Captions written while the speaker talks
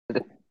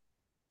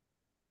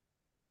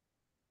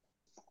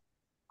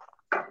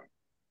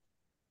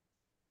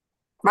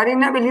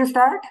Marina, will you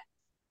start?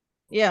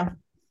 Yeah.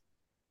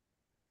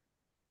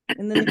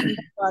 In the name of the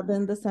Father,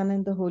 and the Son,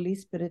 and the Holy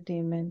Spirit,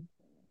 amen.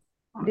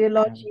 Dear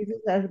Lord Jesus,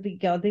 as we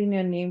gather in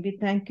your name, we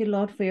thank you,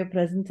 Lord, for your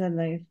presence and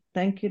life.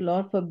 Thank you,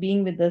 Lord, for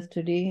being with us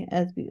today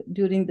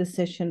during this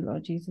session,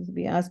 Lord Jesus.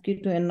 We ask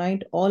you to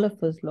anoint all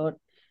of us, Lord.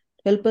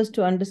 Help us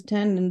to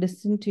understand and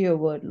listen to your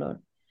word, Lord.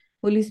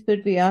 Holy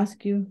Spirit, we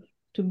ask you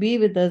to be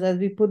with us as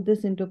we put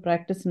this into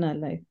practice in our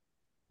life.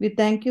 We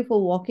thank you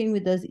for walking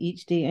with us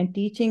each day and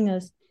teaching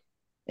us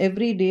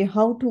every day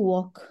how to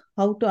walk,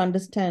 how to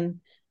understand,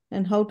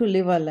 and how to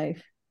live our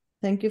life.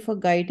 Thank you for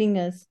guiding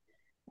us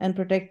and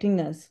protecting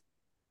us.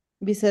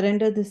 We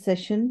surrender this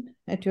session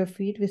at your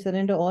feet. We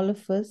surrender all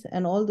of us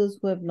and all those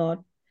who have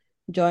not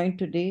joined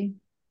today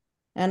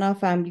and our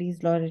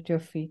families, Lord, at your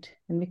feet.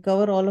 And we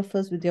cover all of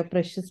us with your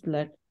precious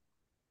blood.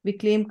 We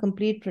claim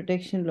complete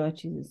protection, Lord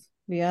Jesus.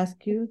 We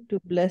ask you to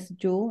bless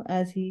Joe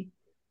as he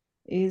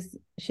is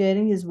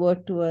sharing his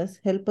word to us.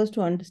 Help us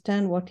to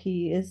understand what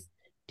he is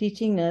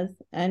teaching us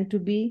and to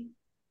be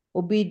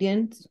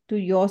obedient to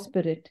your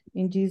spirit.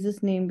 In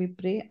Jesus' name we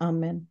pray.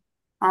 Amen.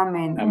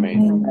 Amen.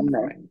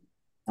 Amen.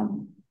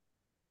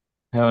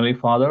 Heavenly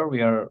Father,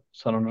 we are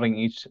surrendering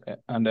each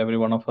and every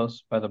one of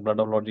us by the blood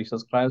of Lord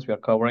Jesus Christ. We are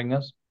covering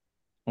us.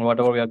 And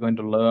whatever we are going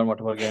to learn,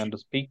 whatever we are going to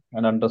speak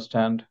and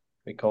understand,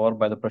 we cover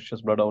by the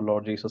precious blood of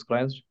Lord Jesus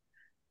Christ.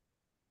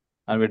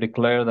 And we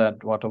declare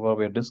that whatever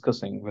we are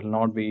discussing will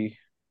not be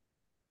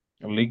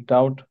leaked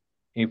out.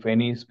 If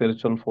any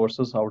spiritual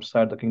forces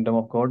outside the kingdom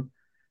of God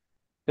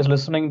is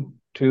listening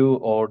to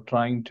or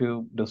trying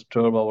to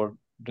disturb our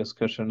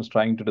discussions,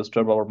 trying to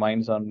disturb our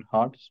minds and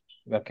hearts,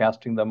 we are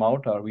casting them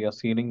out, or we are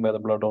sealing by the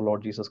blood of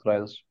Lord Jesus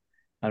Christ.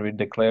 And we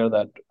declare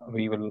that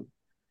we will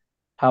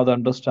have the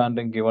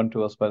understanding given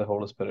to us by the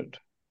Holy Spirit.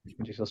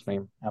 In Jesus'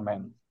 name,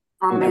 amen.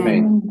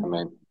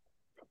 Amen.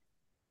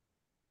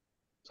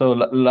 So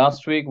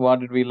last week, what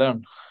did we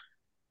learn?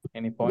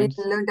 Any We points?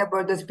 learned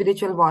about the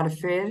spiritual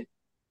warfare.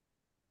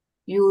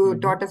 You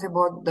taught us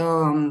about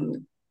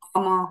the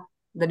armor,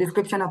 the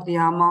description of the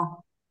armor,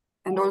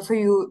 and also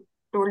you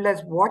told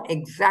us what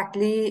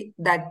exactly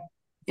that,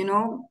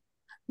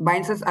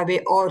 binds us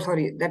away, or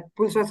sorry, that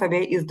pulls us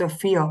away is the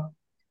fear.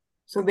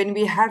 So when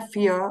we have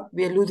fear,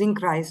 we are losing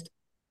Christ.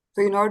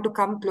 So in order to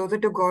come closer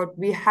to God,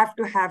 we have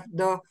to have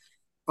the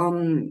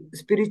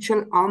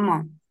spiritual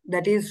armor.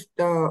 That is,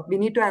 we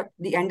need to have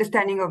the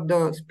understanding of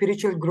the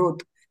spiritual growth.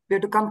 We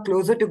have to come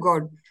closer to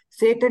God.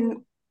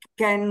 Satan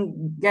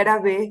can get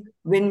away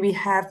when we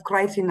have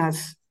Christ in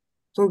us.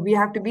 So we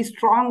have to be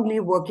strongly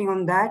working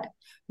on that.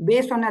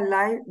 Based on a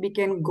lie, we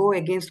can go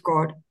against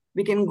God.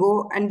 We can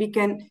go and we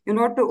can, in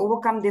order to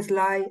overcome this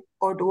lie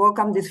or to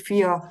overcome this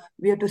fear,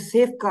 we have to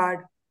safeguard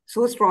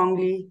so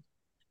strongly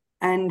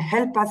and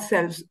help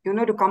ourselves,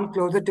 to come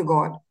closer to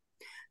God.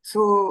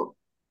 So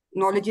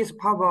knowledge is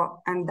power,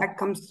 and that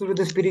comes through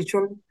the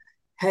spiritual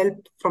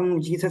help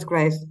from Jesus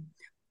Christ.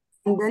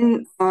 And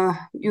then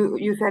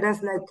you said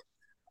us like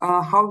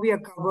how we are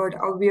covered,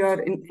 how we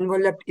are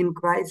enveloped in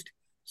Christ.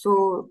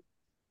 So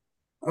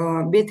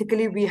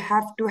basically, we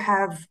have to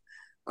have,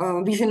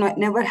 we should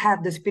never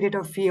have the spirit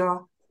of fear.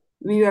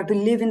 We have to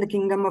live in the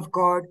kingdom of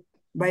God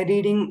by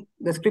reading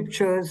the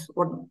scriptures,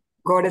 what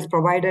God has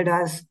provided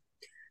us,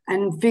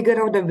 and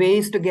figure out the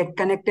ways to get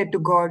connected to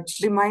God.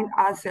 Remind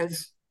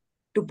ourselves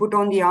to put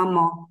on the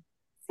armor.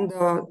 And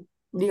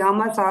the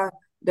armors are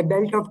the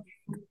belt of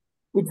truth,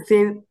 which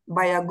save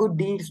by our good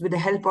deeds with the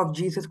help of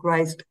Jesus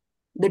Christ.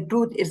 The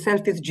truth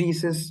itself is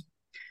Jesus.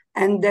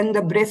 And then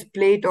the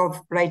breastplate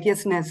of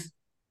righteousness.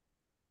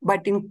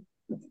 But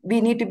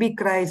we need to be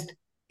Christ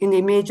in the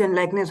image and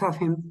likeness of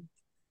Him.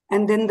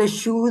 And then the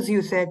shoes,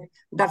 you said,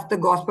 that's the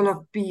gospel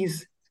of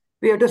peace.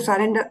 We have to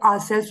surrender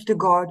ourselves to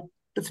God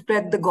to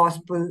spread the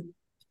gospel.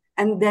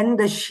 And then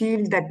the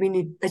shield that we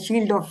need, the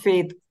shield of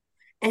faith.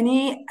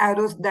 Any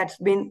arrows that's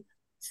been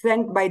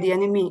sent by the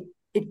enemy,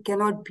 it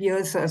cannot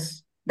pierce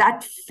us.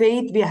 That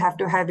faith we have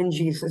to have in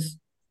Jesus.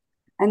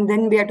 And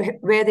then we have to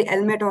wear the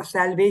helmet of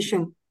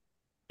salvation.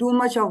 Too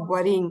much of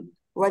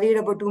worried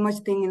about too much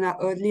thing in our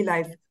early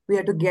life. We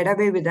have to get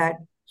away with that.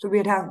 So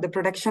we have the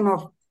protection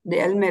of the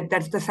helmet.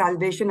 That's the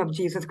salvation of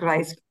Jesus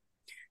Christ.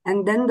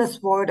 And then the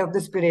sword of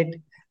the Spirit.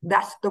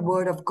 That's the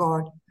word of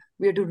God.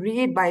 We have to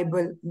read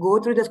Bible, go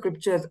through the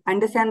scriptures,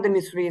 understand the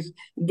mysteries,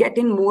 get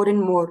in more and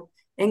more,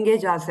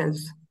 engage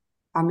ourselves.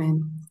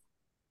 Amen.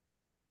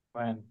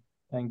 Fine.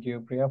 Thank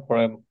you, Priya, for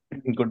a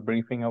good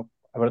briefing of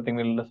everything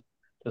we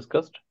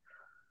discussed.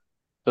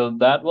 So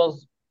that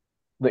was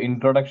the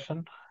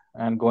introduction,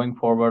 and going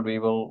forward, we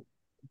will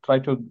try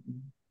to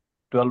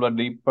delve a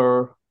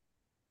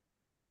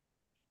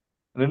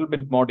little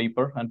bit more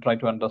deeper, and try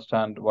to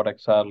understand what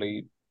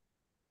exactly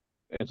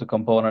is the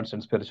components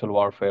in spiritual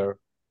warfare,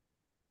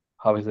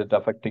 how is it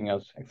affecting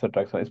us,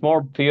 etc. It's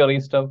more theory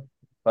stuff,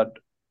 but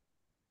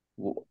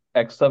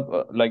except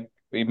like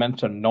we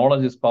mentioned,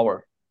 knowledge is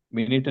power.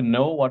 We need to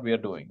know what we are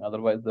doing,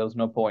 otherwise there's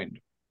no point.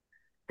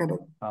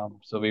 Correct.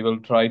 So we will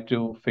try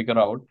to figure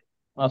out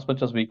as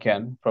much as we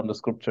can from the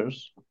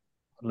scriptures.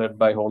 Led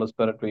by Holy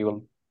Spirit, we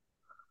will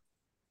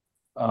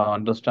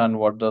understand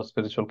what the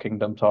spiritual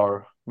kingdoms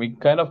are. We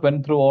kind of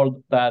went through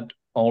all that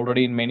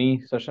already in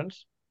many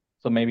sessions,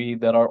 so maybe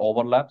there are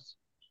overlaps.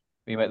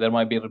 There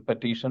might be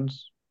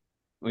repetitions.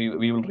 We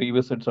will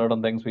revisit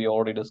certain things we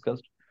already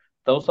discussed.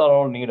 Those are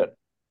all needed.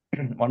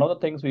 One of the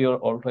things we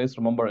always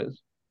remember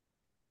is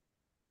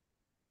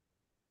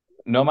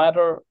no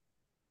matter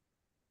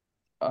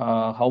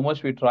how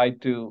much we try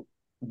to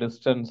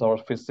distance our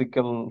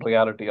physical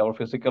reality, our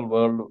physical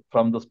world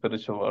from the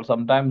spiritual world,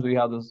 sometimes we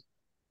have this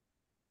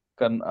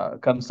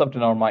concept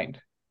in our mind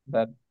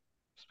that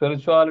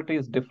spirituality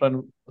is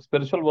different,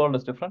 spiritual world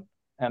is different,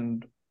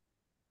 and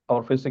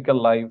our physical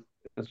life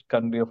is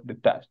kind of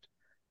detached.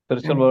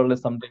 Spiritual world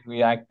is something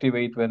we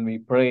activate when we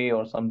pray,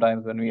 or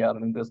sometimes when we are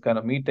in this kind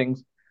of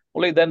meetings.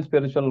 Only then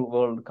spiritual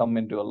world come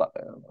into I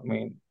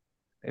mean,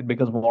 it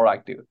becomes more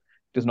active.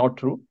 It is not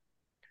true.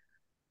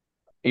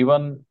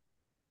 Even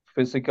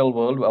physical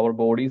world, our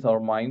bodies, our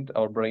mind,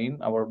 our brain,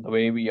 the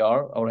way we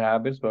are, our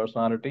habits,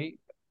 personality,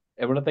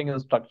 everything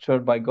is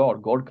structured by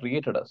God. God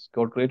created us.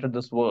 God created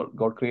this world.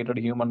 God created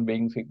human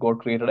beings. God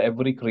created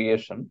every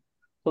creation.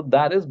 So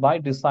that is by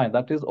design.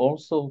 That is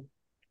also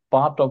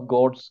part of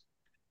God's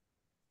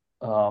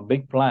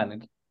big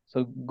plan.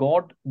 So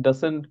God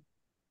is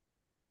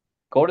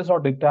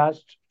not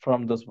detached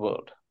from this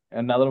world.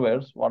 In other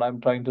words, what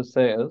I'm trying to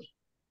say is,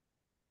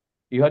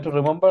 you have to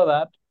remember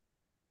that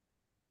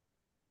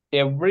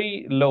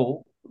every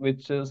law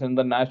which is in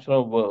the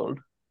natural world,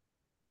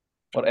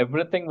 or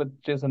everything which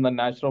is in the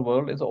natural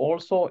world, is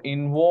also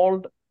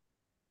involved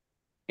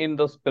in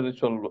the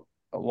spiritual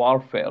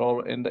warfare,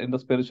 or in the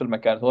spiritual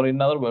mechanism. Or in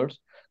other words,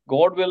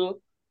 God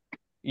will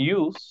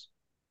use,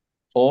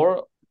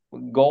 or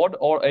God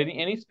or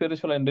any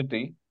spiritual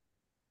entity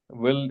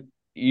will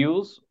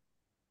use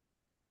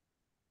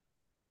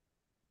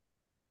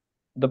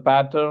the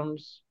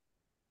patterns,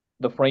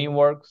 the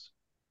frameworks,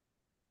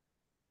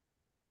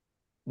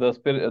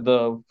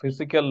 the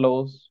physical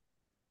laws,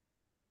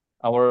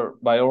 our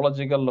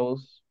biological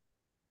laws,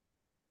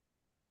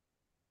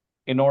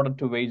 in order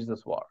to wage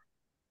this war.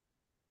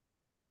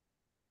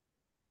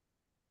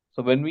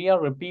 So when we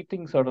are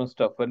repeating certain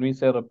stuff, when we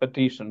say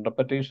repetition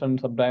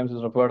sometimes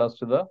is referred as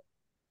to the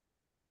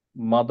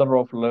mother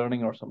of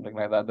learning or something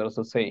like that. There's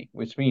a saying,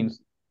 which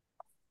means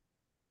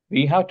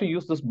we have to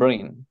use this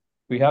brain.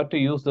 We have to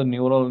use the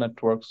neural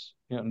networks,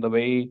 the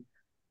way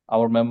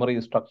our memory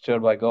is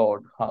structured by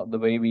God, the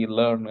way we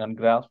learn and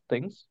grasp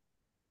things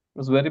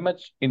is very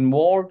much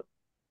involved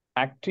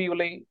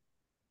actively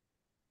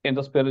in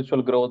the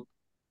spiritual growth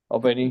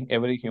of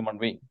every human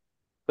being.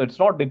 So it's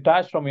not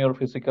detached from your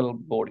physical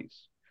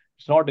bodies.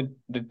 It's not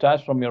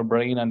detached from your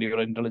brain and your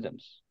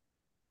intelligence.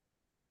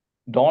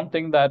 Don't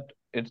think that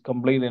it's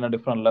completely in a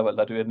different level,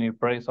 that when you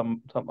pray,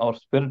 our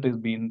spirit is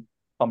being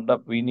pumped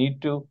up. We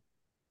need to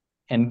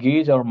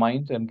engage our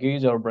minds,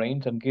 engage our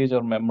brains, engage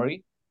our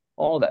memory,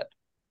 all that.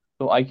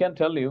 So I can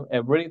tell you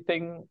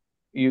everything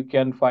you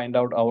can find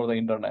out over the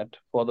internet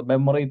for the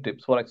memory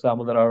tips. For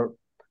example, there are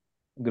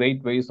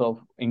great ways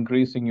of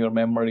increasing your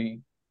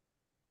memory.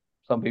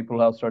 Some people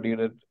have studied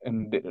it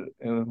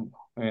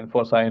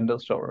for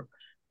scientists, or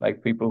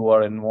like people who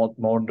are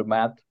more into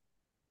math.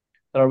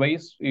 There are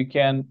ways you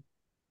can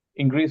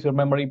increase your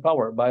memory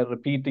power by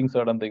repeating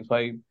certain things,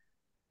 by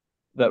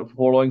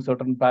following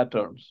certain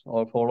patterns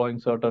or following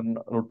certain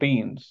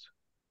routines.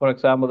 For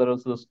example, there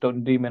is this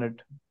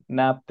 20-minute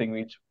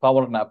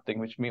power nap thing,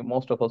 which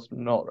most of us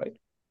know, right?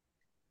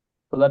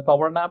 So that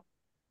power nap,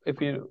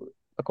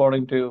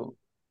 according to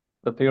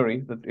the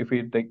theory, that if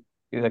you take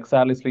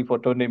exactly sleep for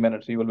 20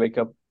 minutes, you will wake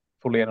up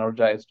fully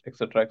energized,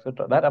 etc.,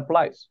 etc. That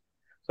applies.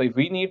 So if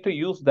we need to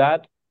use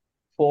that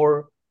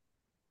for,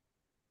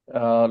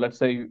 let's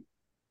say,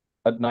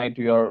 at night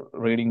you are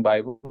reading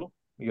Bible,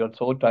 you are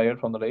so tired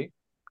from the day,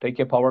 take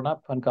a power nap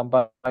and come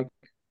back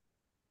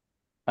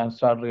and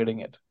start reading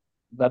it.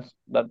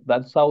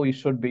 That's how we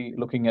should be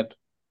looking at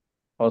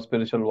our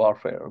spiritual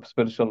warfare,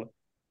 spiritual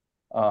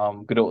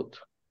growth.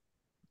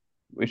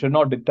 We should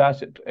not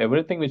detach it.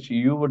 Everything which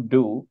you would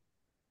do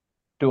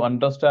to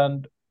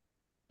understand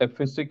a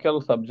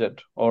physical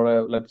subject,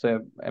 or let's say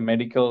a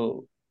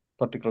medical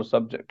particular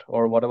subject,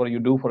 or whatever you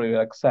do for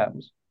your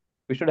exams,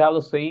 we should have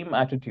the same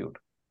attitude.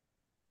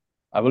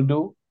 I will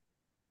do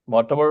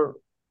whatever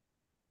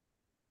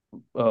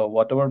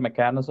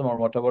mechanism or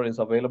whatever is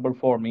available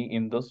for me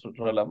in this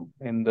realm,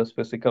 in this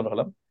physical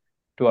realm,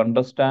 to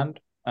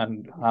understand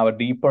and have a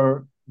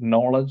deeper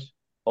knowledge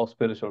of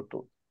spiritual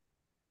truth.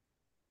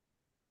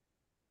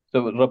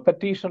 So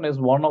repetition is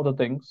one of the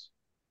things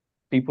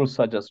people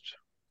suggest,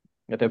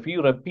 that if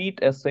you repeat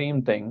a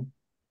same thing,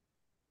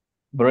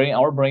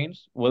 our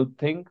brains will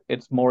think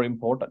it's more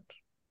important.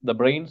 The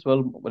brains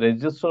will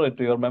register it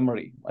to your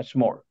memory much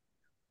more.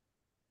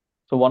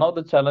 So one of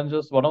the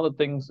challenges, one of the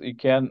things you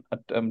can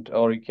attempt,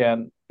 or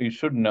you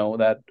should know,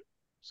 that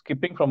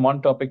skipping from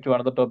one topic to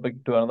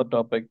another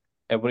topic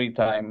every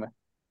time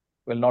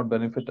will not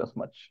benefit us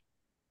much.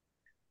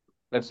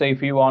 Let's say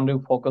if you want to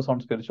focus on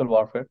spiritual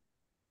warfare,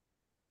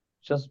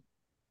 just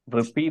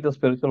repeat the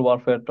spiritual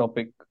warfare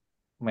topic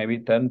maybe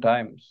 10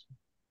 times,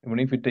 even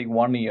if you take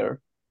 1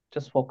 year,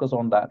 just focus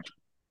on that.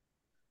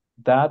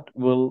 That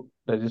will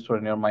register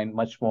in your mind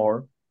much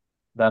more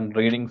than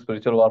reading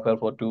spiritual warfare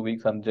for 2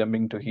 weeks and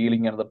jumping to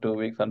healing another 2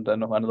 weeks and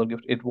then another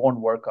gift. It won't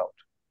work out.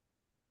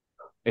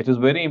 It is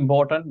very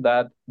important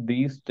that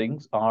these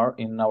things are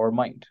in our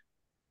mind.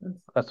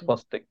 That's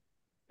first thing.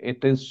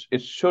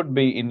 It should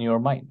be in your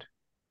mind.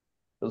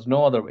 There's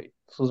no other way.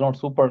 This is not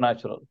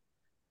supernatural.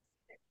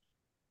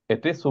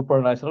 It is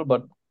supernatural,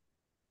 but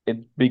it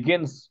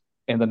begins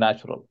in the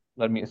natural.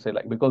 Let me say,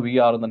 like, because we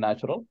are in the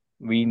natural,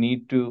 we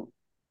need to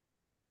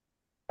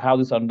have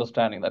this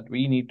understanding that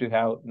we need to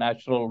have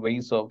natural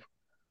ways of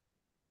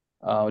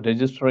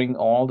registering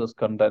all this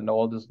content,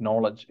 all this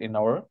knowledge in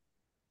our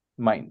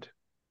mind.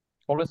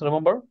 Always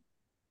remember,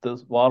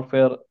 this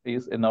warfare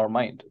is in our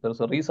mind.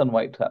 There's a reason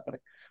why it's happening.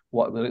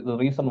 The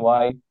reason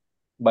why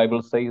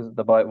Bible says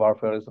the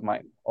warfare is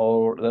mind,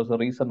 or there's a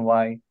reason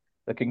why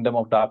the kingdom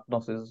of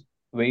darkness is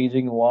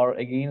waging war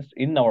against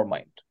in our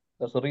mind.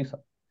 That's the reason.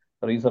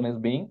 The reason is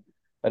being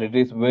that it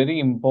is very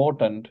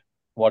important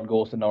what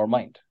goes in our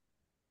mind.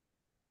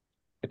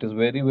 It is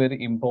very,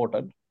 very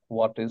important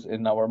what is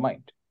in our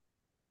mind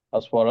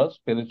as far as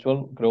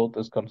spiritual growth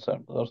is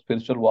concerned, or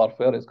spiritual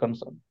warfare is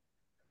concerned.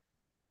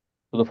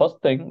 So the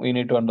first thing we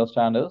need to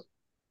understand is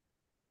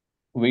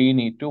we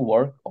need to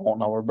work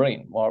on our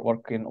brain, or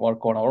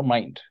work on our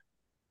mind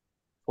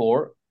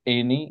for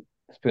any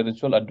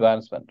spiritual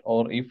advancement,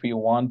 or if we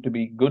want to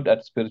be good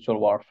at spiritual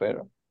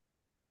warfare.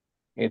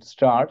 It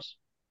starts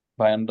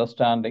by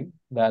understanding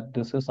that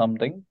this is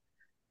something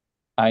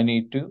I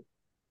need to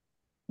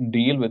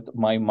deal with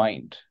my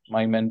mind,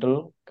 my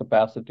mental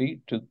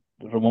capacity to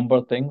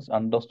remember things,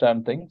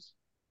 understand things.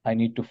 I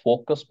need to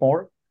focus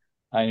more.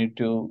 I need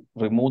to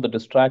remove the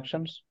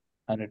distractions.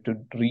 I need to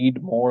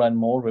read more and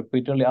more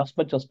repeatedly as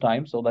much as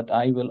time so that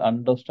I will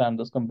understand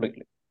this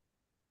completely.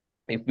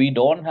 If we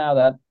don't have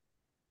that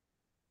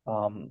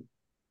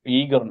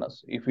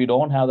eagerness, if we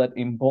don't have that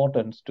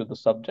importance to the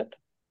subject,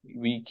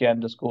 we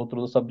can just go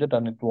through the subject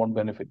and it won't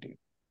benefit you.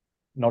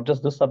 Not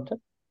just this subject,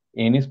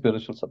 any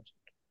spiritual subject.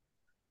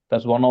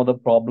 That's one of the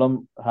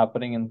problem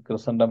happening in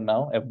Christendom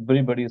now.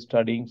 Everybody is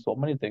studying so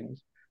many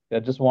things. They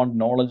just want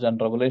knowledge and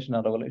revelation,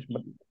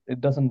 but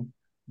it doesn't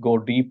go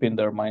deep in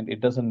their mind. It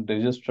doesn't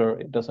register.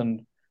 It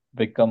doesn't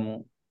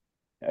become.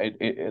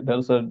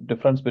 There's a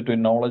difference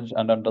between knowledge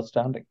and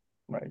understanding,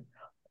 right?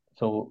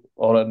 So,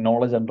 or a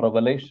knowledge and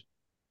revelation.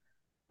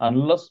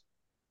 Unless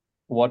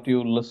what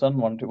you listen,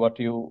 what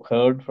you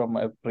heard from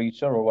a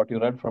preacher, or what you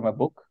read from a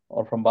book,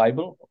 or from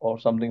Bible, or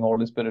something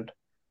Holy Spirit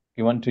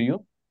given to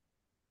you,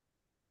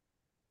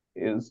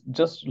 is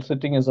just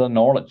sitting as a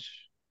knowledge,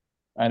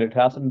 and it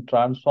hasn't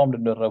transformed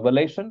into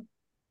revelation,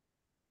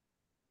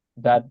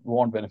 that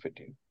won't benefit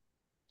you.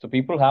 So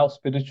people have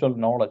spiritual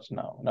knowledge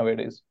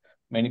nowadays.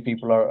 Many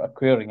people are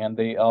acquiring, and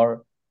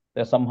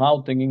they're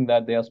somehow thinking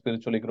that they are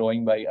spiritually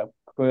growing by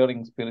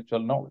acquiring spiritual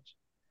knowledge.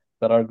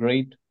 There are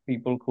great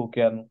people who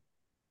can,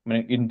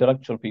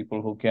 intellectual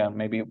people who can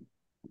maybe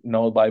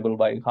know the Bible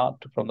by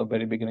heart from the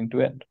very beginning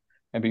to end.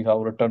 Maybe have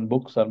written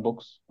books and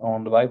books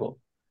on the Bible.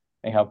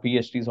 They have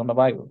PhDs on the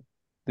Bible.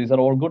 These are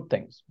all good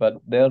things, but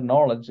their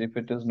knowledge, if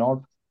it is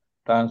not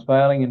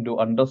transpiring into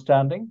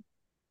understanding,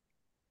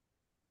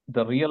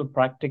 the real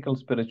practical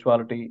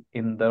spirituality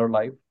in their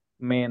life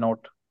may not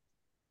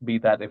be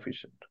that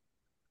efficient.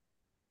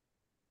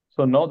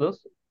 So know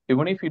this,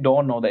 even if you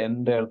don't know the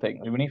entire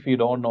thing, even if you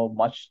don't know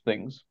much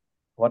things,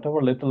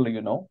 whatever little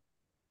you know,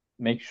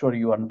 make sure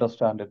you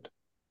understand it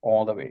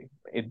all the way.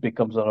 It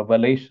becomes a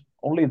revelation.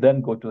 Only then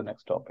go to the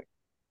next topic.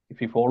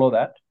 If you follow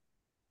that,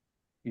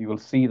 you will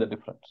see the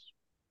difference.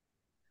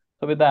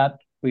 So with that,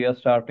 we are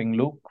starting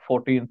Luke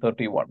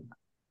 14:31.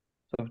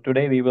 So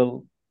today we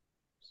will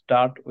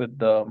start with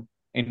the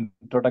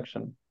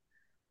introduction.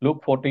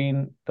 Luke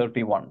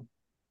 14:31.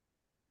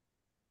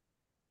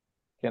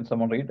 Can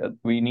someone read?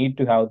 We need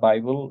to have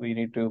Bible. We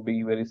need to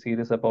be very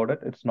serious about it.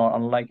 It's not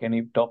unlike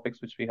any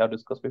topics which we have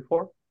discussed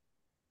before.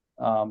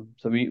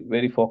 So be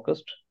very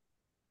focused.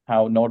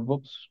 Have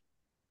notebooks.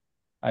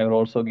 I will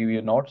also give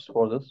you notes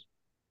for this.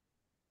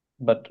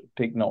 But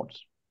take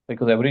notes,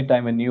 because every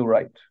time when you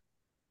write,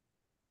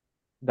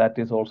 that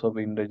is also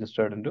being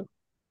registered into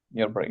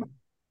your brain.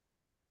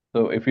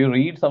 So if you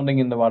read something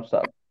in the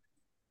WhatsApp,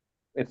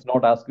 it's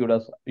not as good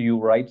as you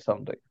write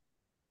something.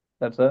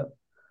 That's a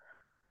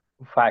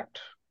fact.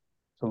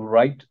 So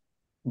write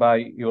by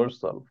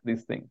yourself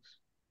these things.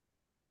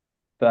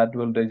 That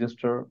will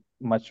register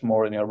much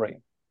more in your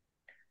brain.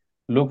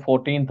 Luke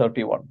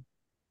 14:31.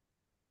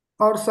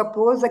 Or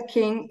suppose a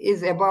king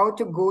is about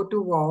to go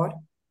to war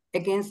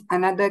against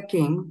another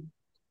king,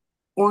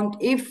 won't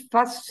he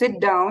first sit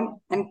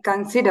down and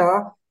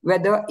consider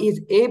whether he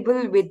is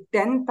able with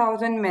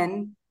 10,000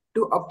 men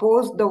to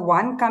oppose the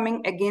one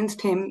coming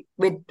against him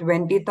with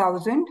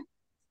 20,000?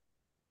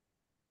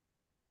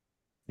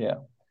 Yeah.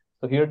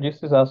 So here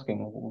Jesus is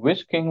asking,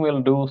 which king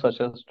will do such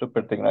a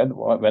stupid thing, right?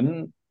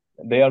 When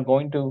they are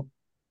going to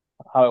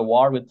have a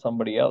war with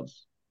somebody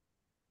else,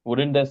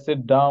 wouldn't they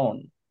sit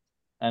down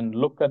and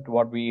look at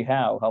what we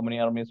have. How many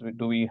armies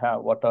do we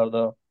have? What are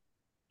the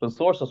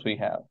resources we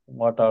have?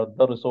 What are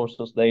the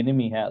resources the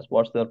enemy has?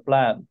 What's their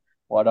plan?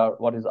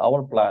 What is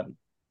our plan?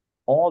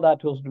 All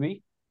that has to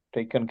be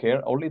taken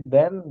care. Only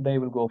then they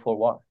will go for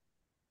war.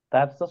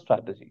 That's the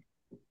strategy.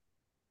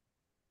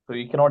 So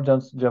you cannot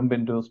just jump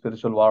into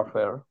spiritual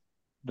warfare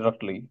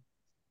directly.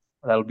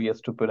 That'll be a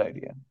stupid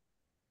idea.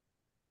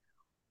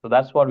 So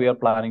that's what we are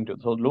planning to.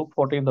 So Luke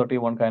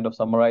 14:31 kind of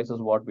summarizes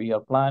what we are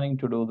planning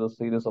to do, this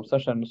series of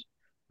sessions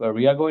where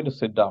we are going to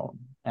sit down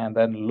and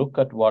then look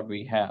at what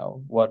we have,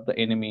 what the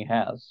enemy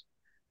has,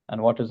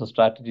 and what is the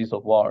strategies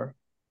of war,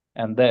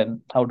 and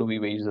then how do we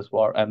wage this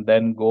war, and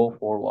then go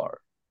for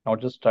war.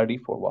 Not just study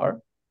for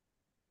war,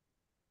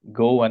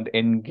 go and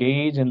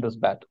engage in this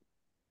battle.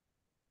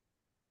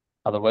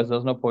 Otherwise,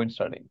 there's no point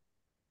studying.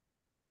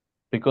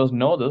 Because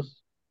know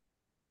this,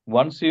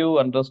 once you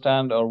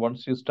understand or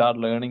once you start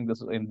learning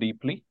this in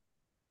deeply,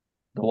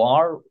 the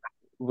war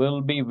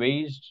will be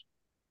waged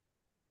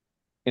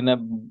in a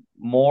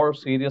more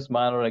serious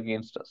manner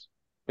against us,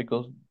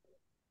 because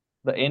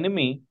the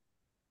enemy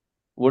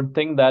would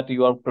think that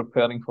you are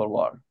preparing for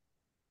war.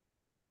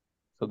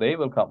 So they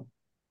will come.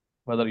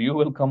 Whether you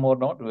will come or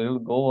not, will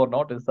go or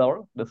not is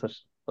our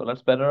decision. So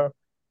let's better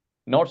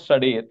not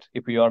study it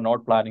if you are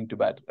not planning to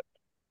battle it.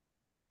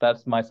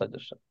 That's my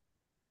suggestion.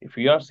 If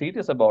you are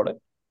serious about it,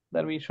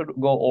 then we should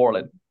go all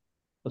in.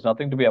 There's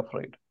nothing to be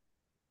afraid.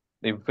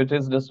 If it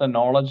is just a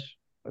knowledge,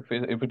 if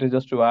it is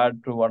just to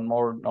add to one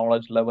more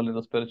knowledge level in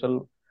the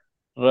spiritual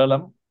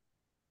realm,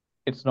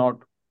 it's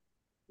not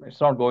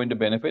going to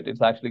benefit.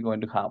 It's actually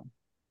going to harm.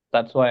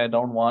 That's why I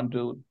don't want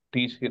to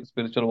teach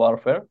spiritual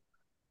warfare.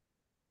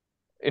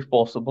 If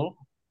possible,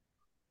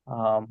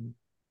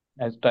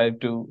 I try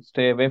to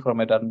stay away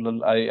from it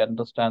until I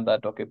understand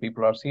that, okay,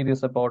 people are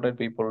serious about it.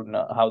 People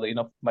have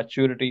enough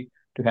maturity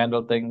to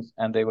handle things,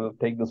 and they will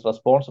take this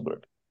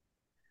responsibility.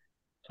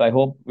 So I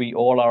hope we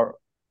all are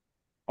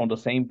on the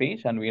same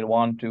page, and we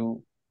want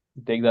to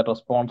take that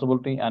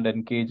responsibility and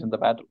engage in the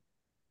battle.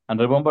 And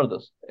remember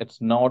this, it's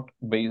not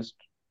based,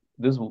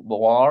 this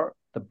war,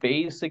 the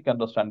basic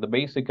understanding, the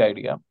basic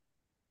idea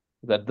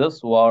that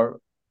this war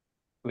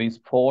we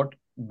fought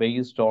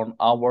based on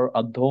our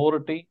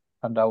authority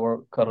and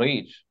our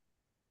courage.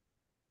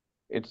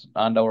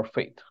 And our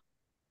faith.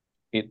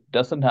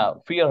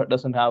 Fear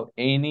doesn't have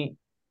any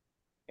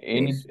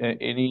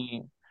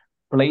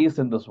place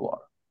in this war.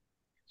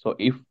 So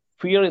if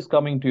fear is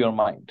coming to your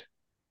mind,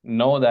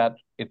 know that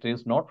it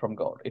is not from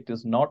God. It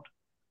is not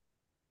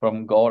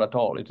from God at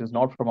all. It is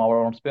not from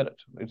our own spirit.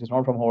 It is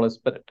not from Holy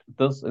Spirit.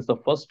 This is the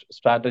first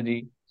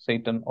strategy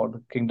Satan or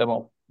the kingdom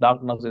of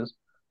darkness is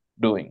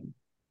doing.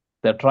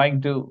 They're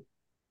trying to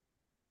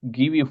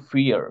give you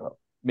fear,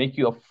 make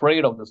you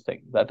afraid of this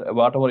thing, that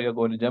whatever you're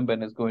going to jump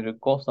in is going to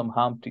cause some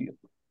harm to you.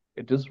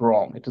 It is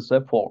wrong. It is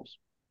a false.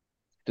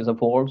 It is a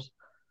false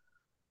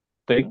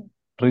thing.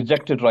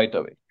 Reject it right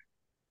away.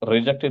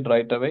 Reject it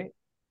right away.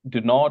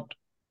 Do not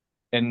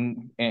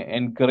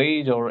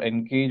encourage or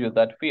engage with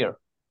that fear.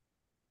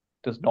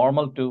 It is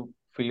normal to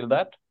feel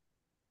that,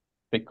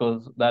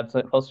 because that's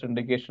a first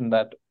indication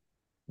that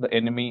the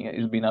enemy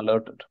is being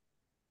alerted.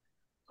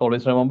 So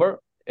always remember,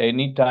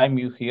 anytime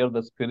you hear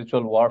the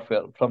spiritual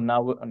warfare from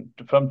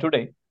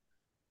today,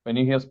 when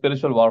you hear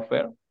spiritual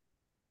warfare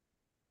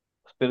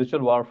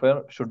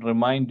should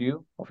remind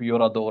you of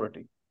your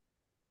authority.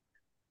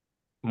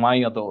 My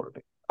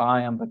authority.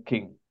 I am the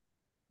king.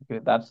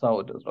 Okay, that's how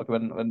it is. Okay,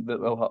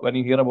 when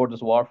you hear about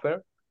this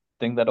warfare,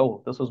 think that,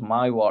 oh, this is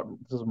my war.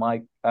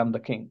 I'm the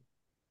king.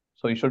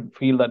 So you should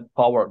feel that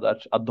power,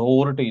 that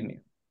authority in you.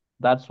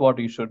 That's what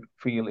you should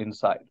feel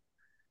inside.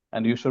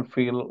 And you should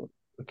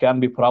can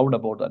be proud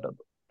about that.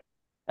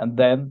 And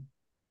then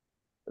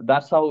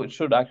that's how it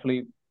should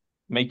actually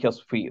make us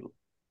feel.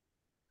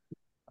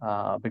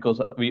 Because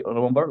we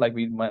remember, like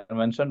we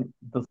mentioned,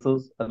 this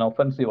is an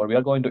offensive, or we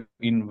are going to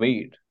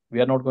invade.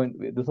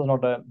 This is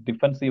not a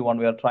defensive one.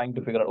 We are trying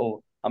to figure out,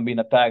 oh, I'm being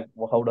attacked.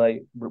 How do I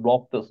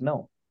block this?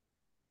 No.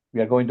 We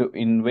are going to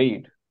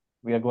invade.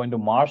 We are going to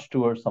march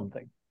towards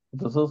something.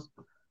 This is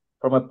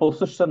from a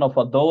position of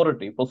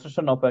authority,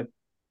 position of a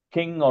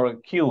king or a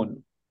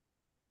queen.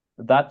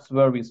 That's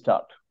where we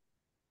start.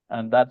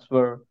 And that's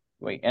where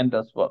we end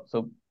as well.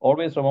 So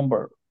always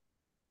remember,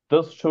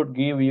 this should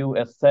give you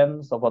a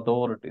sense of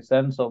authority,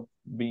 sense of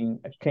being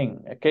a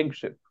king, a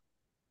kingship.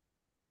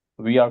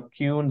 We are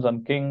queens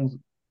and kings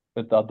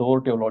with the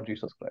authority of Lord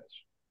Jesus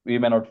Christ. We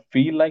may not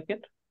feel like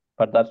it,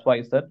 but that's why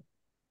I said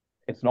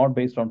it's not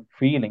based on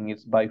feeling,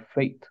 it's by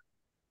faith.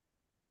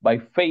 By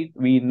faith,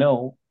 we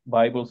know,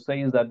 Bible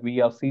says that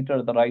we are seated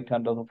at the right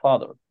hand of the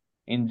Father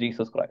in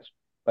Jesus Christ.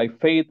 By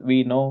faith,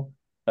 we know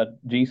that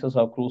Jesus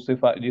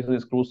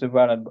is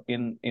crucified,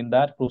 and in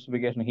that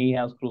crucifixion, he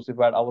has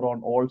crucified our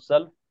own old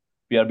self.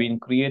 We are being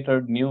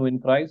created new in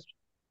Christ.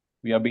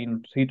 We are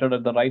being seated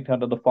at the right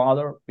hand of the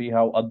Father. We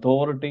have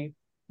authority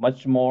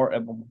much more,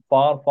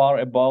 far, far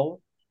above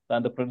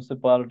than the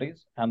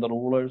principalities and the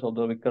rulers of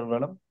the wicked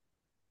realm.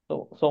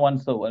 So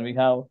and so. And we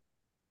have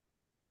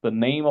the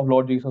name of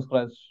Lord Jesus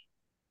Christ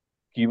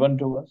given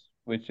to us,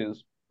 which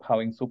is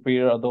having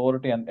superior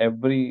authority, and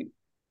every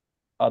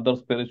other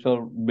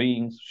spiritual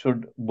beings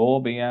should bow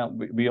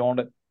beyond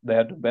it. They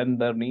have to bend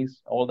their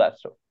knees, all that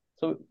stuff.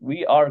 So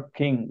we are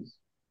kings.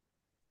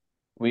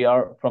 We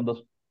are from the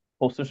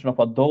position of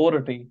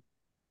authority.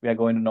 We are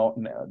going to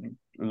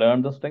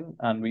learn this thing,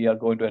 and we are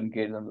going to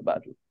engage in the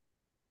battle.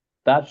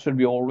 That should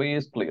be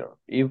always clear.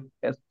 If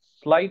a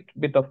slight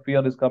bit of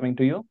fear is coming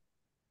to you,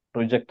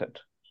 reject it.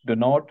 Do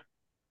not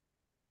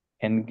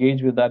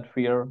engage with that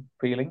fear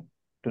feeling.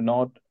 Do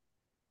not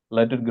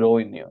let it grow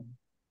in you.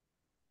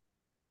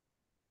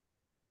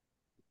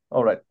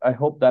 All right. I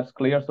hope that's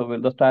clear. So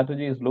the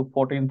strategy is Luke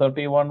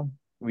 14:31.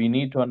 We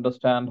need to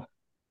understand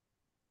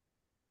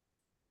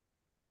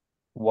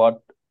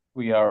what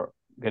we are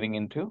getting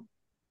into.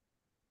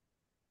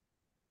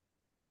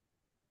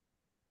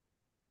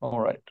 All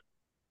right.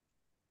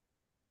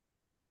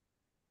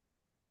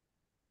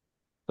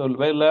 So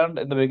we learned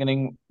in the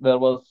beginning there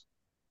was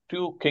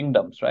 2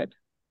 kingdoms, right?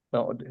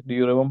 So do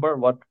you remember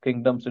what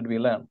kingdoms did we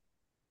learn?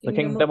 The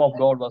kingdom of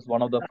God was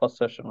one of the first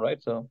session,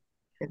 right? So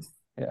Yes.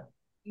 yeah.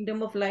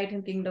 Kingdom of light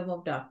and kingdom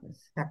of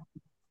darkness. Yeah.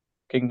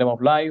 Kingdom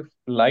of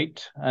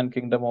light, and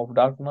kingdom of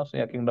darkness.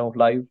 Yeah, kingdom of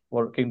life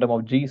or kingdom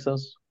of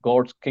Jesus,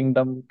 God's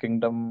kingdom,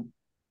 kingdom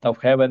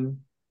of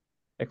heaven,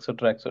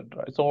 etc.,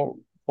 etc. It's all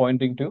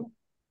pointing to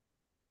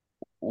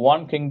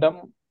one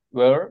kingdom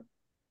where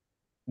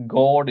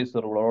God is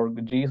the ruler, or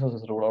Jesus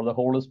is the ruler, or the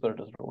Holy Spirit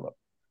is the ruler.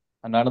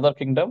 And another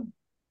kingdom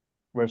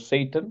where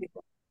Satan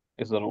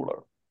is the ruler.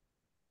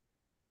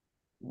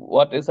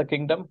 What is a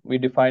kingdom? We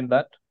defined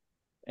that.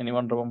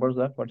 Anyone remembers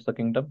that? What's the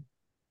kingdom?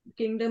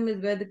 Kingdom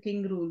is where the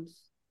king rules.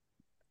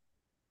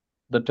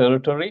 The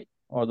territory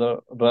or the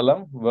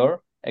realm where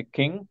a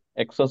king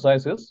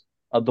exercises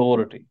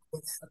authority,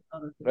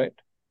 right?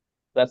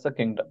 That's the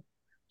kingdom.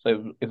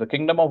 So if the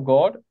kingdom of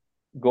God,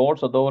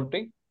 God's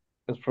authority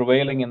is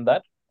prevailing in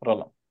that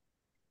realm.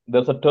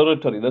 There's a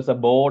territory, there's a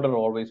border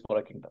always for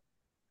a kingdom.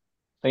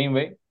 Same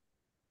way,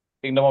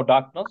 kingdom of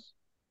darkness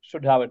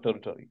should have a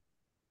territory.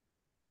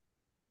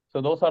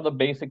 So those are the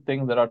basic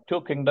things. There are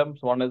 2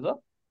 kingdoms. One is the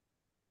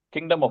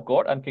kingdom of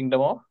God and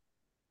kingdom of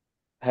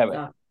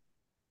heaven.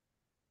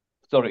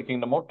 Sorry,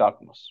 kingdom of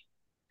darkness.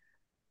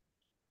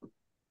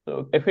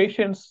 So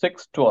Ephesians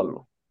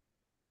 6:12.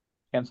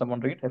 Can someone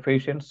read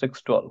Ephesians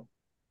 6:12?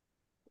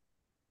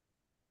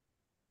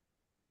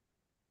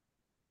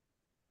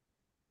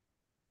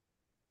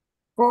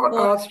 For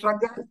our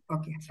struggle,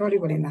 okay, sorry,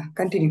 Varina,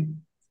 continue.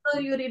 So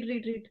you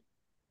read.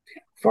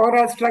 For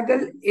our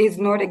struggle is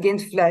not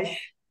against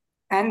flesh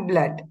and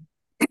blood,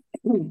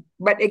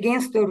 but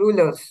against the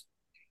rulers,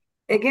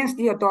 against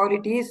the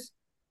authorities,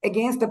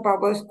 against the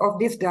powers of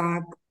this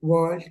dark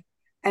world,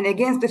 and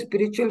against the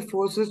spiritual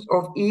forces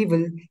of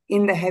evil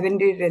in the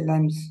heavenly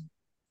realms.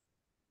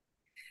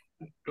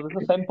 So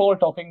this is St. Paul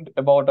talking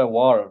about a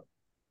war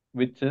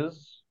which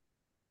is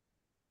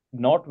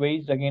not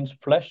waged against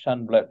flesh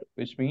and blood,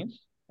 which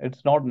means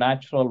it's not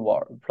natural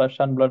war. Flesh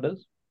and blood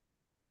is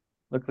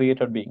the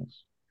created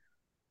beings.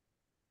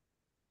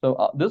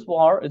 So this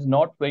war is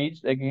not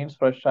waged against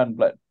flesh and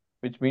blood,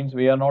 which means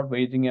we are not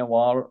waging a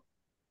war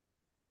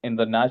in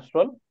the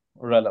natural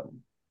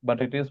realm, but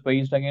it is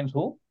waged against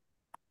who?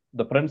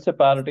 The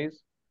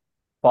principalities,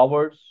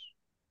 powers,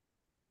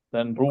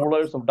 then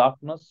rulers of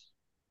darkness,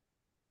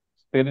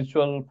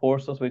 spiritual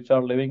forces which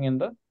are living in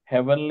the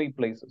heavenly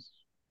places.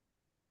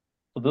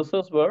 So this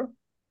is where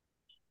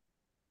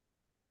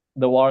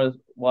the war is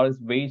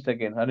waged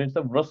against, and it's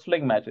a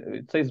wrestling match.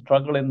 It says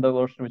struggle in the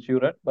version which you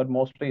read, but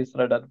mostly it's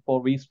read that for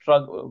we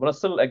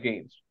wrestle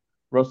against.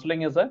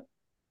 Wrestling is a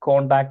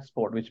contact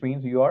sport, which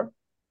means you are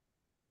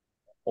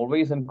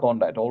always in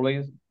contact,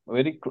 always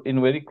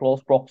in very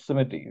close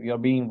proximity. You are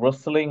being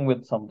wrestling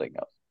with something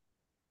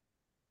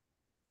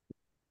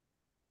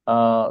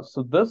else.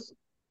 So this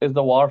is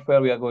the warfare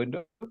we are going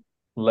to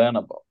learn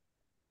about.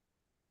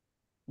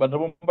 But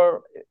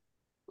remember,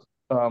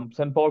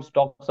 St. Paul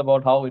talks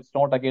about how it's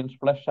not against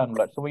flesh and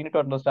blood. So we need to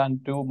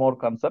understand 2 more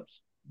concepts.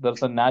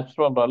 There's a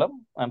natural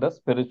realm and a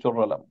spiritual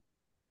realm.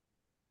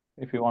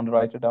 If you want to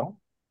write it down,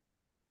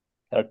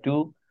 there are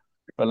 2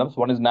 realms.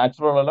 One is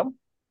natural realm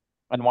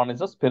and one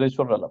is a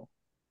spiritual realm,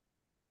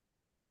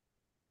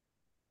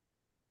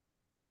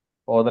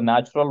 or the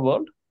natural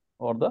world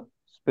or the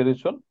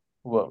spiritual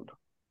world.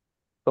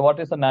 So what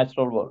is the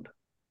natural world?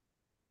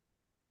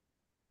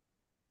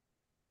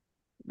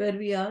 Where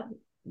we are,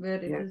 where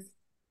it is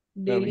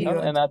daily.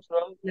 daily. A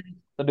natural.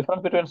 The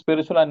difference between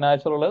spiritual and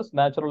natural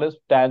is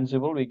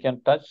tangible. We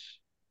can touch,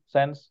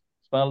 sense,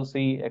 smell,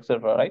 see,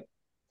 etc. Right?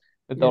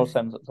 With our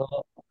senses.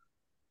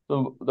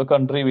 So the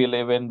country we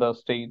live in, the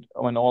state,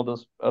 all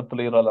this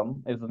earthly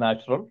realm is the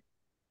natural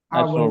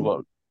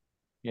world.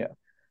 Yeah.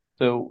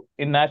 So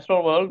in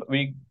natural world,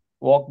 we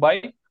walk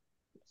by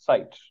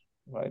sight,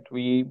 right?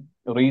 We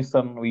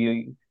reason,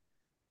 we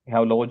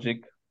have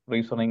logic,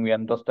 reasoning, we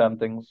understand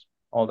things,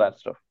 all that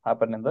stuff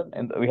happen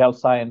we have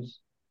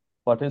science.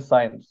 What is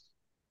science?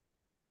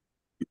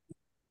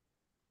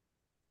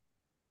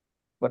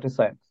 What is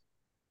science?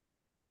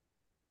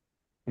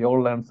 We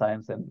all learn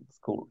science in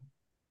school.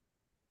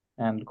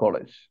 and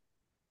college.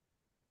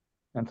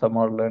 And some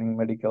are learning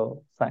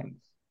medical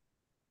science,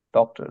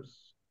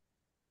 doctors.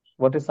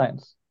 What is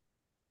science?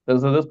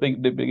 There's this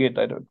big debate.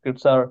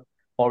 Kids are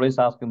always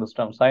asking this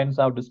term. Science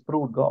have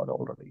disproved God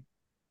already.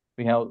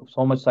 We have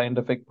so much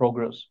scientific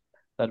progress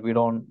that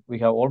we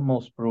have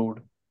almost proved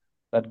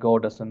that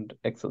God doesn't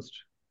exist.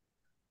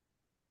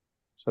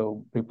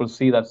 So people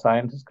see that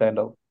science is kind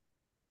of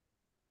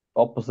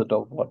opposite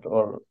of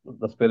or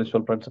the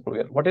spiritual principle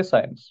here. What is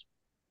science?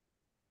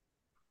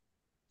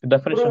 The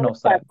definition of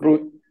science.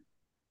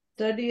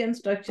 Study and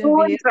structure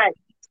Proven behavior, fact.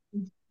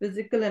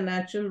 physical and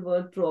natural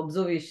world through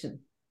observation.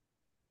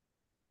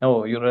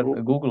 Oh, you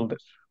Googled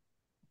it.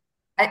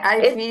 I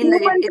It's feel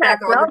like proven it has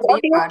fact. all Now the what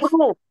three you parts: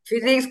 prove?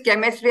 physics,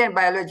 chemistry, and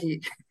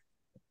biology.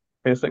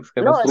 Physics,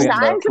 No, chemistry, and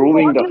science is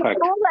Proving what the you fact.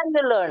 prove and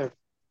you learn.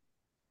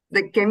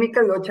 The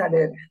chemical locha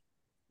there.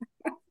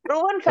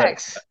 Proven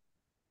facts.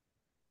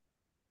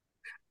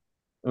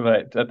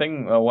 Right. I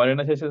think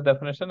Varina Sheshi's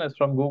definition is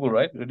from Google,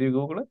 right? Did you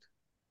Google it?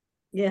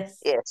 Yes.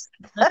 Yes.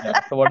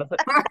 Yeah. So what does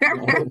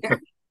it?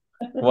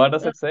 What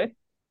does it say?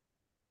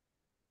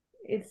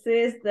 It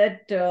says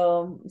that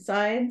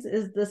science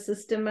is the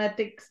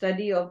systematic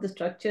study of the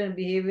structure and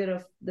behavior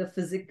of the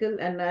physical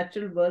and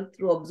natural world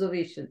through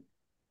observation.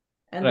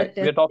 And Right.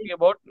 the We're talking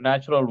about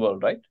natural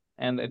world, right?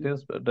 And it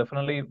is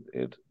definitely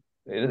it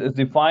is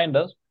defined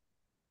as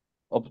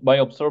by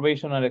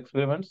observation and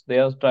experiments. They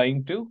are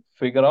trying to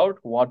figure out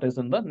what is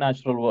in the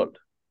natural world.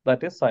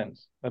 That is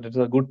science. That is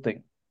a good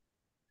thing.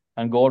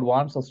 And God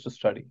wants us to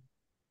study.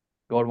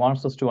 God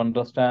wants us to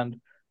understand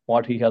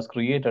what He has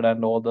created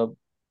and all the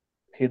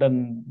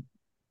hidden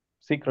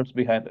secrets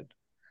behind it.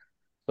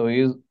 So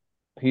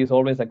He is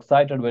always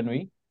excited when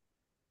we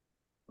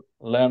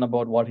learn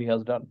about what He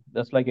has done,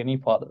 just like any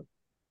father.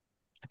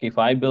 Like if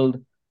I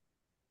build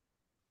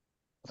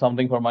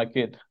something for my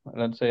kid,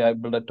 let's say I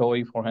build a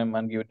toy for him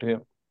and give it to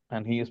him,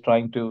 and he is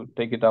trying to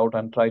take it out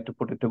and try to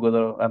put it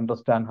together,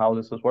 understand how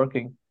this is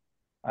working,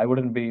 I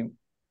wouldn't be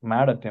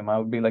mad at him. I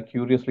would be like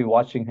curiously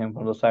watching him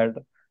from the side,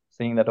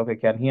 seeing that, okay,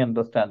 can he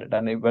understand it?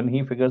 And when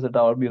he figures it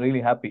out, I'll be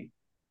really happy.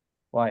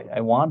 Why? I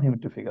want him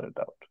to figure it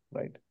out,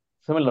 right?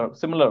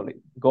 Similarly,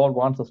 God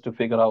wants us to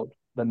figure out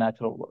the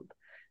natural world.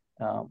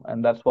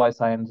 And that's why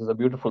science is a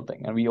beautiful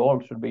thing. And we all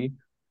should be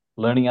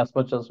learning as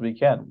much as we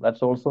can.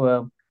 That's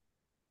also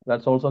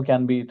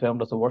can be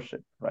termed as a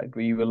worship, right?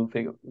 We will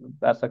figure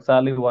that's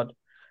exactly what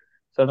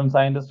certain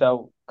scientists have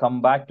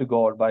come back to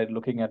God by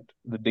looking at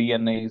the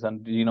DNAs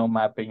and genome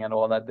mapping and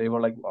all that. They were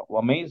like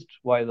amazed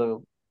by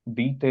the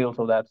details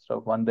of that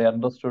stuff when they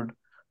understood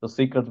the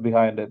secrets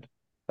behind it.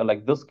 They're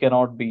like, this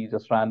cannot be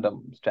just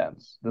random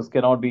stance. This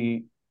cannot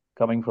be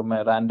coming from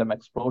a random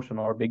explosion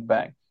or Big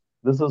Bang.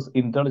 This is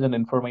intelligent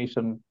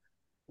information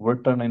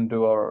written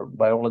into our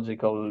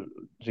biological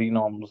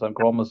genomes and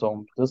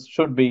chromosomes. This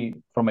should be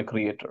from a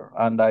creator.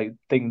 And I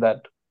think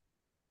that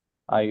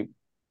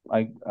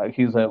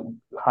he's a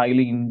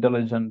highly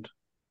intelligent,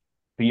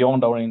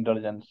 beyond our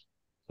intelligence.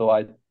 So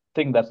I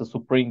think that's a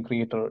supreme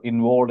creator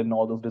involved in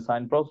all this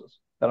design process.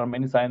 There are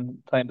many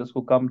scientists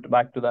who come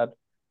back to that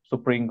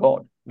supreme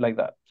God like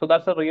that. So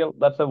that's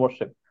a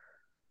worship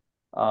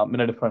in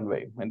a different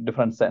way, in a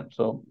different sense.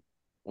 So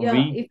if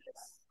you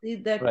see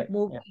that right,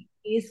 movie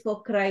Is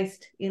for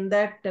Christ, in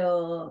that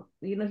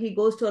he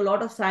goes to a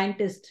lot of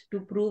scientists to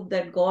prove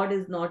that God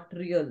is not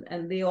real,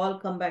 and they all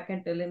come back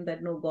and tell him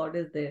that no, God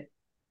is there.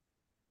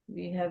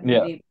 We have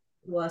been able,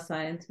 through our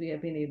science, we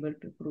have been able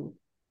to prove.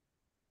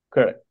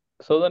 Correct.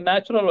 So the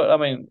natural, I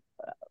mean,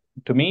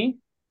 to me,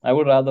 I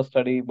would rather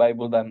study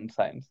Bible than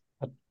science.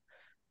 But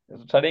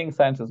studying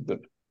science is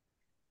good.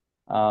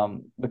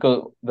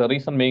 Because the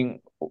reason being,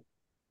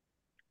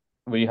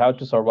 we have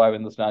to survive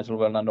in this natural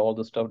world, and all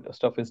this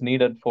stuff is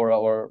needed for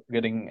our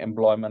getting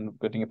employment,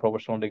 getting a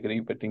professional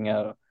degree, getting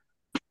a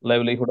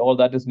livelihood. All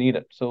that is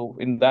needed. So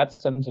in that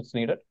sense, it's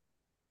needed.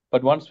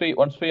 But once we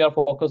are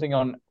focusing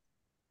on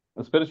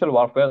the spiritual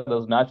warfare,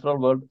 there's natural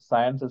world.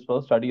 Science is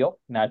for study of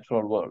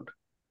natural world.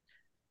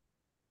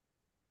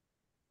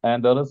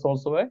 And there is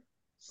also a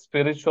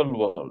spiritual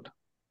world.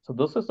 So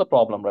this is the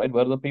problem, right?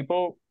 Where the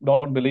people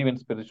don't believe in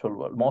spiritual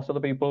world. Most of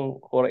the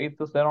people who are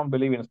atheists, they don't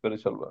believe in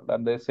spiritual world.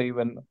 And they say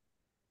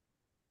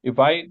if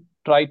I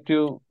try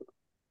to,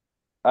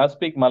 I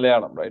speak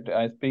Malayalam, right?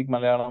 I speak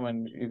Malayalam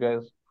and you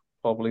guys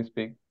probably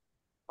speak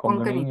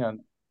Konkani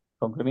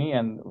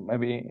and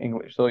maybe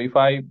English. So if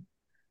I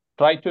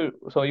try to,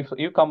 so if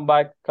you come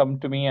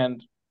to me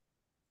and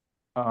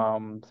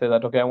say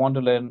that, okay, I want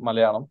to learn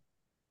Malayalam,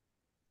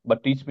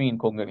 but teach me in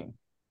Konkani.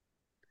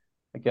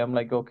 Okay, I'm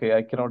like, okay,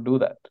 I cannot do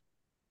that,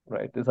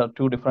 right? These are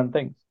two different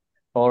things.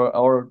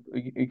 Or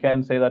you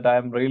can say that I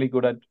am really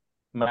good at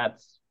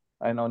maths.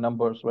 I know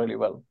numbers really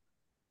well.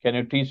 Can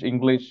you teach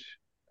English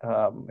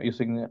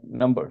using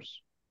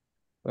numbers?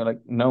 We're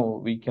like,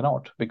 no, we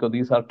cannot, because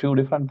these are two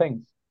different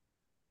things.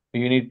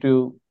 You need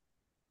to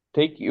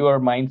take your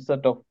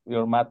mindset of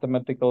your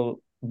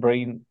mathematical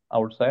brain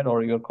outside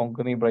or your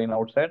Konkani brain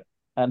outside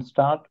and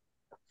start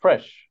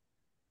fresh.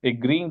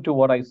 agreeing to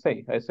what I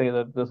say. I say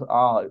that this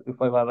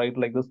if I write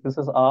like this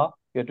is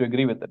you have to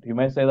agree with it. You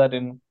may say that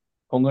in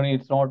Konkani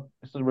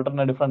it's written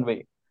a different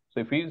way. So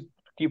if you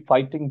keep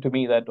fighting to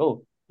me that,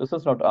 oh, this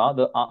is not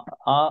the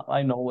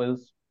I know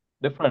is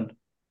different.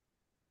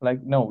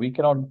 Like, no, we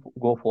cannot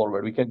go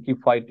forward. We can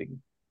keep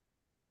fighting.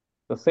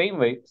 The same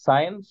way,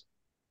 science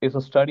is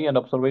a study and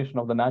observation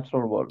of the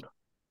natural world.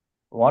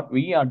 What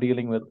we are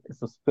dealing with is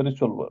the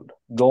spiritual world.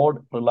 God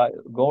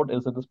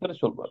is in the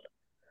spiritual world.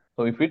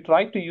 So if we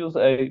try to use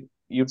a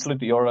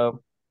utility or a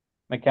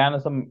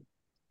mechanism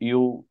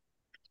you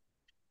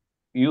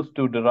use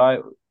to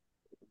derive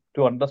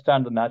to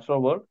understand the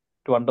natural world,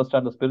 to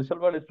understand the spiritual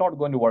world, it's not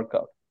going to work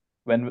out.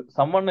 When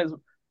someone is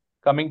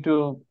coming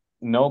to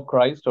know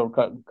Christ or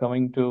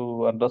coming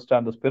to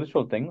understand the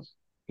spiritual things,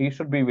 he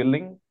should be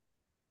willing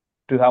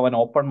to have an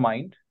open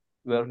mind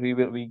where he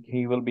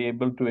will be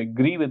able to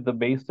agree with the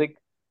basic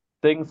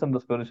things in the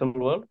spiritual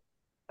world,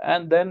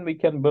 and then we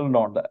can build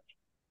on that.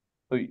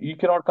 So you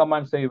cannot come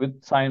and say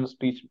with science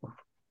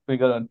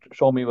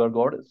show me where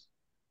God is.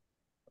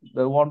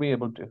 They won't be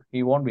able to.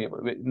 He won't be able.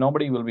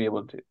 Nobody will be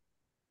able to.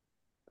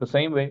 The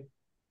same way,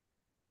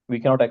 we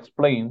cannot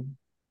explain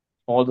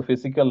all the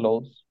physical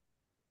laws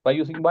by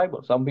using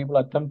Bible. Some people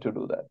attempt to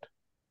do that,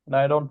 and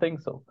I don't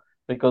think so,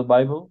 because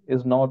Bible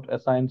is not a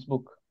science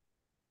book.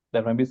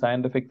 There may be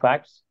scientific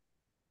facts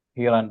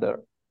here and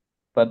there,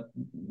 but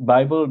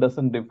Bible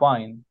doesn't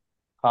define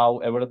how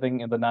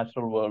everything in the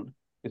natural world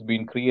is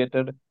being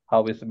created,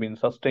 how is it being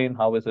sustained,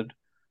 how is it,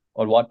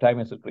 or what time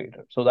is it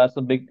created. So that's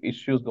the big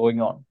issues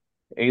going on.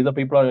 Either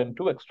people are in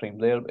two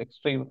extremes. They are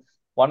extreme.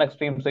 One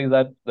extreme says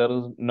that there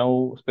is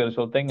no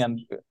spiritual thing and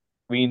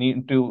we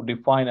need to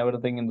define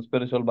everything in the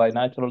spiritual by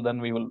natural,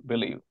 then we will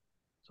believe.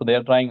 So they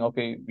are trying,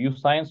 okay,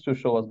 use science to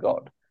show us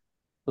God.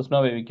 There's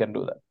no way we can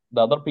do that.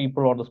 The other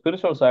people on the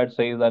spiritual side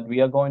say that we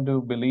are going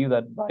to believe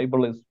that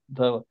Bible is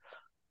the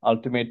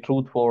ultimate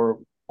truth for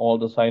all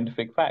the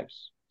scientific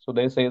facts. So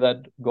they say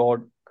that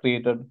God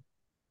created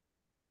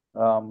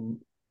heaven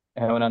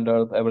and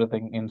earth,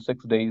 everything in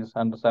 6 days,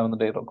 and the seventh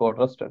day God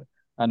rested.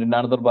 And in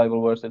another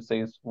Bible verse, it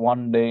says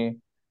 1 day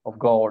of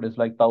God is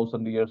like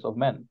 1,000 years of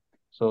men.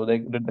 So they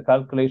did the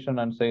calculation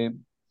and say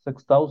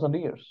 6,000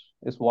 years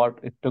is what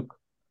it took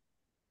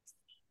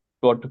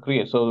God to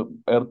create. So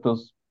earth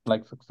is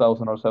like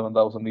 6,000 or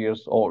 7,000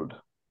 years old,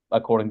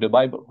 according to the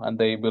Bible, and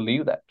they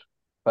believe that.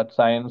 But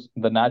science,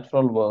 the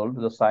natural world,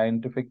 the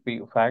scientific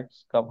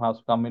facts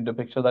has come into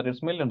picture that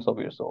it's millions of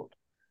years old.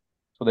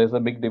 So there's a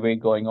big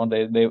debate going on.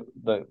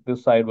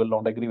 This side will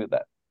not agree with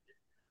that.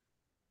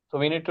 So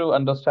we need to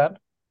understand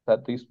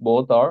that these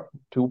both are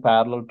two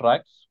parallel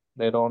tracks.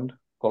 They don't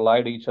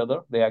collide each other.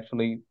 They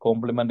actually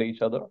complement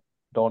each other.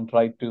 Don't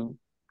try to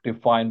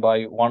define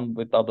by one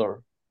with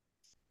other.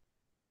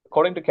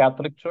 According to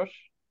Catholic Church,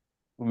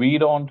 we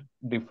don't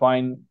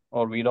define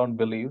or we don't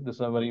believe. This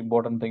is a very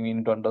important thing we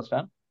need to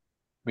understand.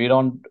 We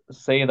don't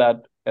say that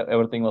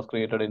everything was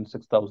created in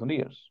 6,000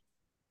 years.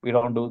 We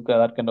don't do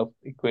that kind of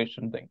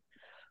equation thing.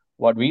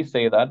 What we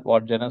say that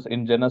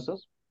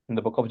in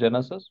the book of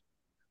Genesis,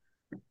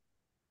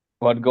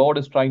 what God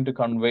is trying to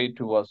convey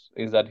to us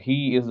is that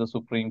He is the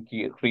supreme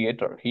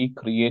creator. He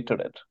created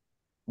it.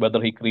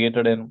 Whether He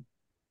created in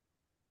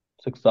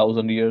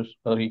 6,000 years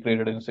or He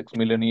created in 6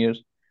 million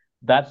years,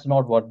 that's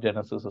not what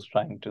Genesis is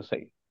trying to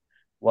say.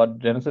 What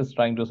Genesis is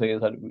trying to say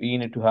is that we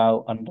need to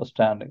have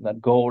understanding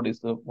that God is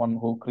the one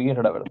who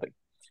created everything,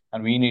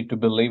 and we need to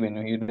believe in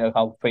Him. We need to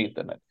have faith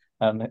in it.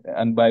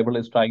 And Bible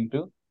is trying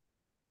to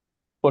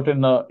put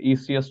in the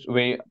easiest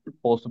way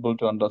possible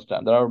to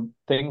understand. There are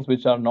things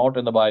which are not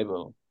in the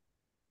Bible,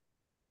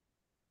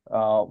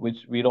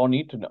 which we don't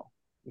need to know.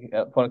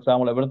 For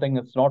example, everything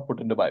is not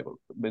put in the Bible.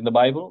 In the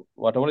Bible,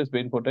 whatever is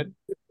being put in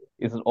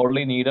is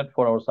only needed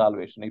for our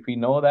salvation. If we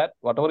know that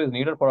whatever is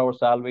needed for our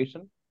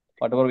salvation,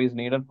 whatever is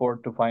needed for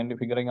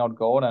figuring out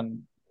God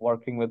and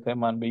working with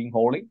Him and being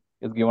holy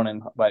is given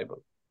in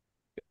Bible.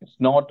 It's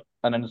not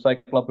an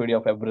encyclopedia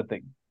of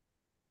everything.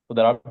 So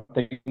there are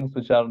things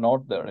which are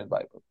not there in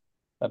Bible.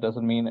 That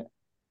doesn't mean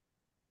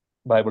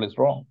Bible is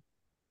wrong.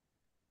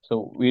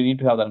 So we need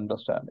to have that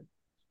understanding.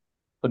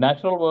 The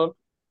natural world,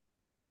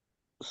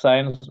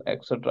 science,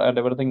 etc., and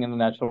everything in the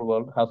natural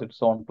world has its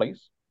own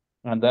place.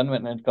 And then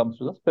when it comes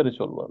to the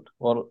spiritual world,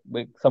 or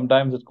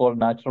sometimes it's called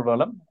natural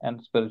realm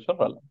and spiritual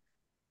realm.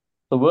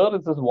 So where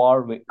is this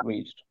war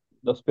waged?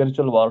 The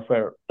spiritual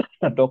warfare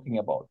talking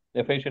about.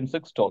 Ephesians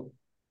 6 told.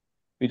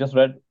 We just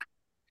read,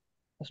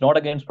 it's not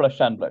against flesh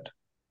and blood.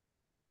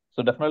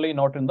 So definitely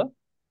not in the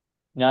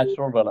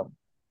natural realm.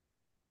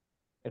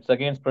 It's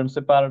against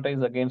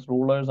principalities, against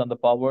rulers and the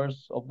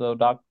powers of the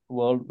dark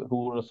world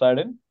who reside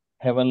in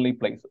heavenly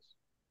places.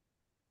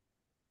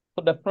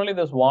 So definitely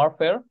there's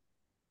warfare.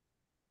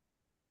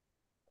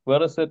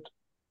 Where is it?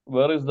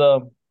 Where is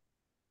the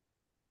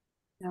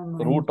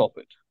root of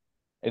it?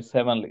 It's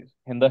heavenly.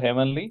 In the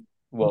heavenly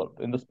world,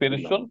 in the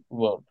spiritual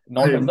world,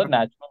 not in the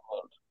natural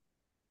world.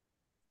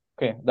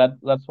 Okay,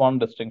 that's one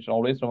distinction.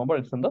 Always remember,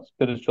 it's in the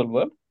spiritual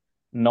world,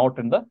 not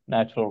in the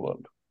natural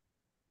world.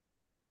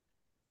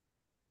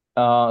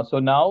 So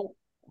now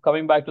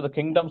coming back to the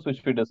kingdoms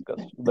which we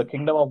discussed, the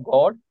kingdom of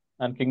God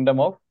and kingdom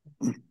of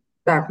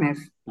Darkness.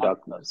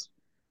 Darkness.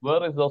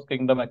 where is those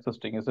kingdom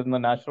existing? Is it in the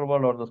natural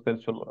world or the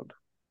spiritual world?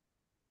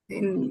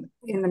 In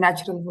the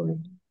natural world.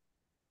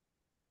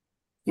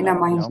 In our No,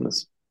 mind.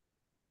 it's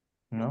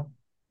No,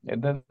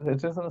 it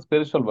is in the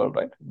spiritual world,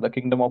 right? The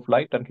kingdom of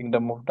light and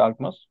kingdom of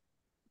darkness.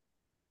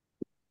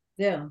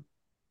 Yeah.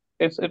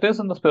 It is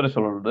in the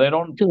spiritual world. They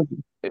don't. True.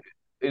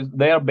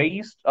 They are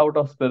based out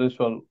of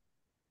spiritual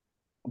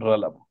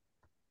realm.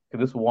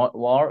 This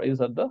war is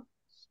at the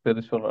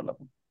spiritual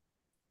realm.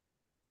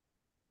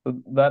 So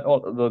that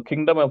all the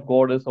kingdom of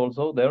God is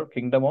also their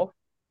kingdom of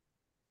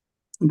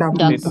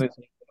Darkness. Satan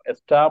is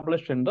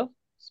established in the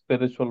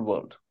spiritual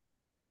world.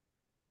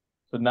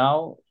 So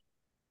now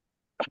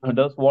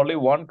there's only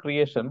one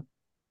creation.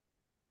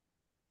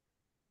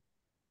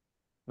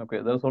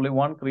 Okay, there's only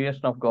one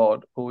creation of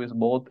God who is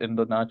both in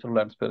the natural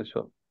and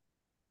spiritual.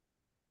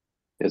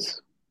 yes.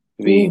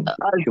 We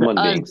human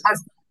Us, beings.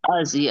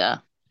 us, yeah.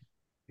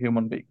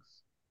 Human beings.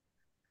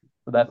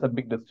 So that's a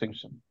big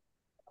distinction.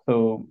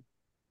 So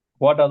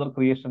what other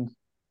creations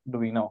do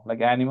we know?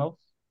 Like animals,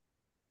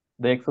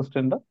 they exist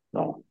in the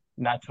No,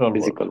 natural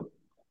world, physical.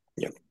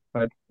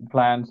 right?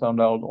 Plants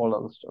and all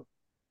other stuff.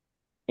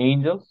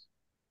 Angels,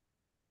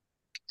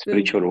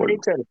 Spiritual world.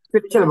 Spiritual.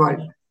 Spiritual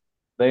world.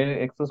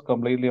 they exist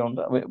completely on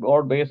the,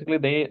 or basically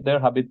their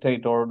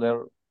habitat or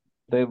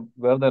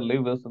where they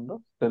live is in the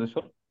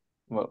spiritual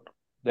world.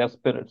 They are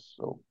spirits.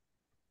 So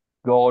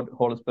God,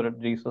 Holy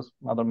Spirit, Jesus,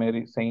 Mother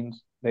Mary,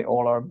 saints, they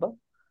all are the spiritual.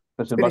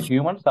 But Spiritual.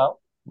 humans have,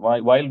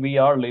 while we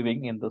are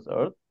living in this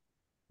earth,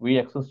 we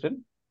exist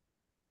in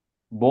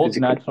both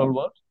Physical natural form.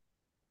 world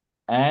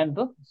and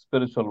the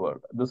spiritual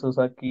world. This is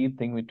a key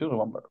thing we to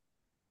remember.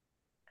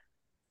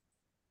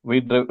 We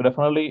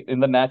definitely in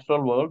the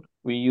natural world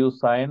we use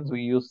science,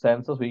 we use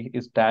senses,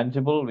 it's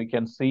tangible, we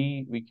can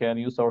see, we can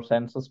use our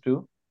senses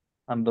to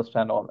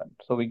understand all that.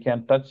 So we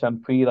can touch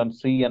and feel and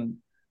see, and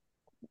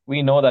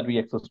we know that we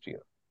exist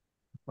here,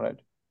 right?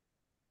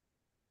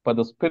 But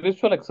the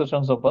spiritual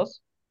existence of us,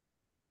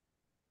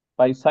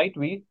 by sight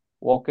we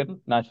walk in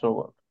natural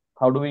world.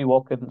 How do we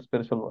walk in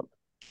spiritual world?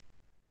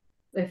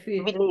 By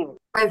faith. Believe.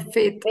 By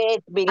faith.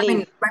 Faith, I mean,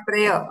 belief. by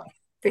prayer.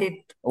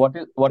 Faith. What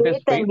is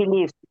Faith faith? and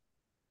belief.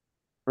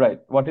 Right.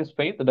 What is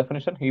faith? The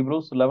definition,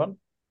 Hebrews 11.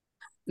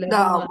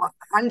 The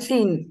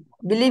unseen.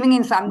 Believing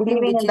in something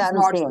Believing which in the is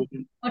not unseen.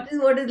 seen. What is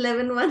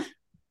 11:1?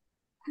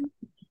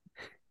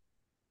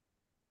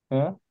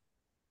 Yeah.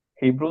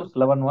 Hebrews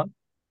 11:1.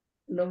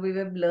 No, we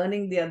were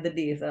learning the other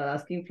day, so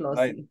asking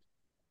Flossie.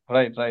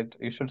 Right.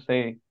 You should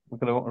say,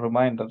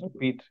 remind,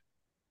 repeat.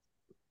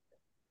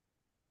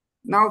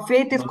 Now,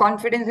 faith is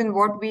confidence in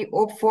what we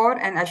hope for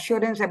and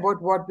assurance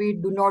about what we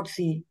do not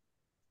see.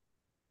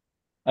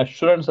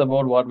 Assurance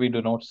about what we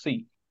do not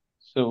see.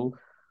 So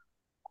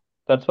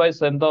that's why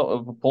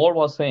Paul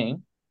was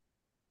saying,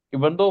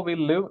 even though we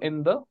live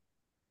in the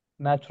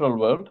natural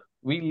world,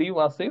 we live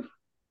as if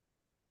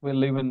we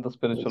live in the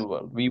spiritual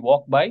world. We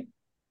walk by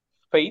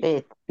faith,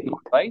 Faith. not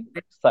by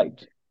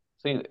sight.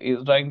 See,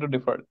 he's trying to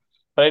differ.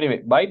 But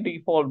anyway, by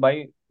default,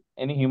 by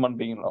any human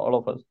being, all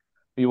of us,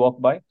 we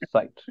walk by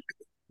sight,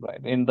 right,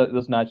 in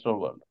this natural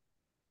world.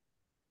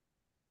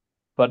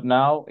 But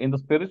now in the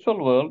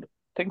spiritual world,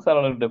 things are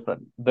a little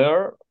different.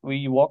 There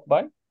we walk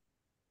by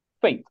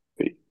faith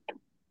Faith.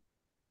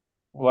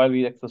 while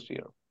we exist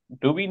here.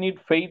 Do we need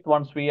faith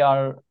once we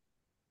are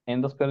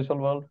in the spiritual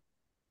world?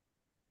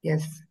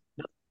 Yes.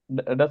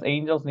 Does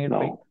angels need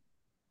faith?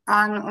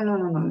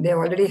 No. They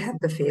already have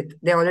the faith.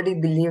 They already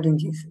believed in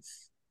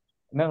Jesus.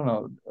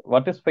 No.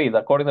 What is faith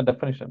according to the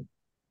definition?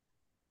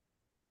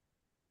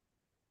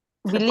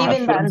 Believe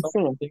in the Assurance of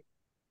unseen.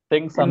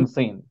 things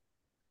unseen.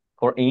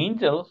 For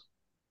angels,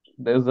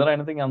 is there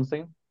anything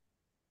unseen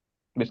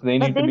which they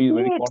But need to they be see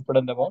very it.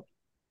 confident about?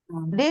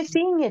 They're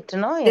seeing it,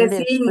 no? They're In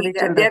the seeing it,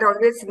 spiritual and they're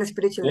always in the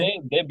spiritual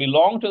realm. They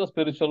belong to the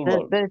spiritual the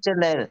world. spiritual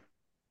level.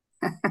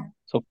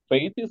 So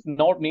faith is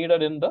not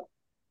needed in the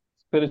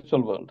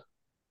spiritual world,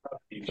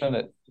 isn't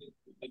it?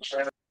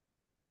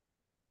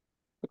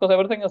 Because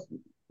everything is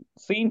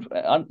seen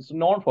and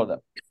known for them.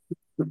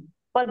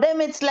 For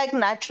them, it's like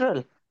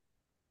natural.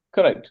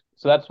 Correct.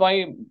 So that's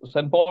why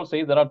St. Paul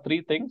says there are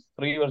three things,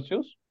 three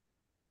virtues.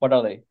 What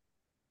are they?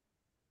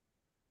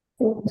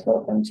 Body,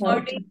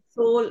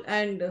 soul,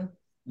 and spirit.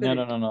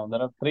 No.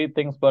 There are three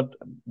things, but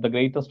the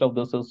greatest of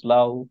this is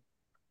love.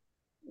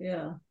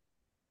 Yeah.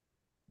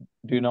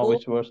 Do you know Hope.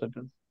 which verse it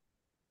is?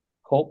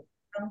 Hope.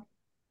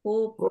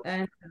 Hope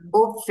and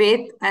Hope,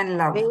 faith, and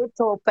love. Faith,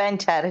 hope, and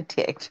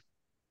charity. Actually.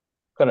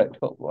 Correct.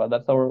 Well,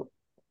 that's our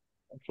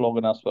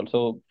slogan as well.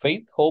 So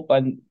faith, hope,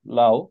 and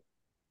love,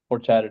 or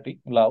charity,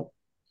 love.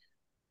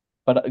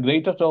 But the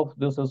greatest of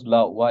this is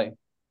love. Why?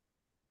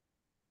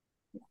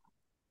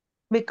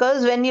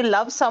 Because when you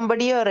love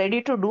somebody, you're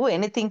ready to do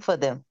anything for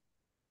them.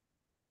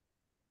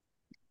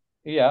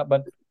 Yeah,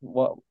 but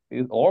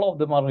all of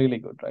them are really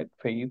good, right?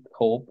 Faith,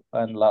 hope,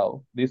 and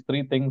love. These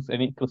three things,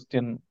 any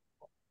Christian,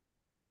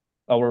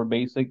 our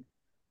basic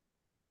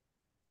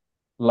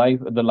life,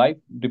 the life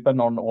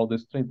depend on all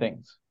these three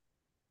things.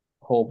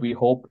 hope. We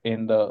hope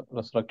in the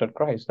resurrected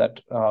Christ that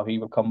he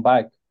will come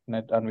back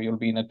and we will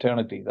be in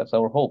eternity. That's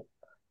our hope.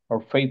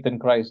 Our faith in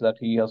Christ that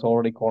he has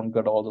already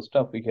conquered all the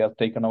stuff. He has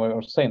taken away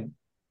our sin.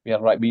 We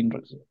are being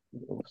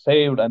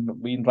saved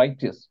and being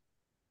righteous.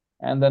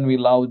 And then we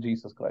love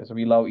Jesus Christ.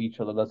 We love each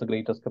other. That's the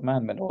greatest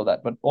commandment, all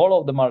that. But all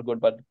of them are good.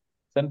 But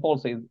St. Paul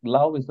says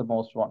love is the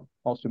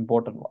most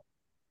important one.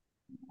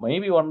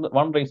 Maybe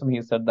one reason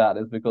he said that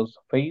is because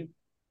faith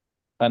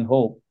and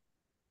hope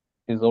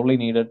is only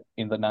needed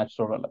in the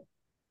natural realm.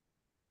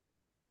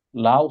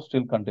 Love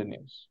still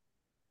continues,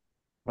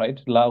 right?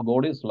 Love,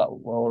 God is love,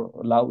 or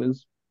love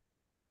is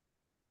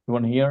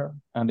even here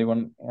and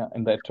even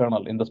in the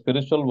eternal, in the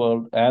spiritual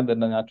world and in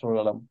the natural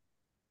realm.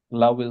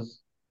 Love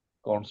is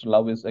constant.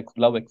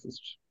 Love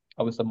exists.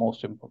 Love is the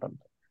most important.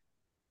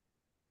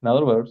 In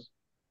other words,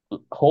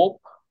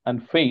 hope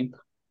and faith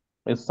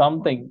is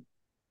something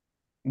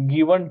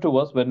given to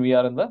us when we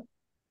are in the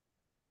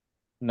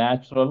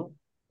natural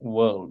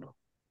world.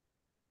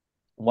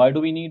 Why do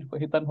we need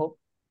faith and hope?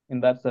 In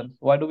that sense,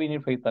 why do we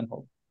need faith and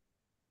hope?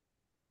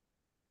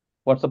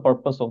 What's the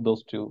purpose of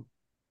those two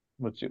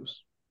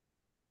virtues?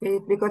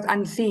 Faith because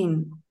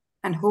unseen,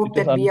 and hope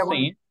It is that we are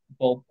unseen.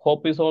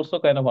 Hope is also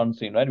kind of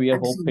unseen, right? We are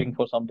unseen. hoping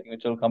for something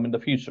which will come in the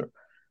future.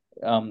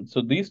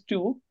 So these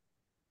two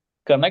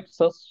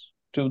connects us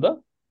to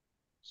the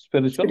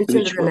spiritual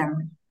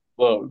realm.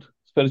 world.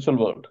 Spiritual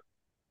world.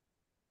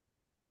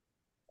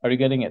 Are you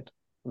getting it?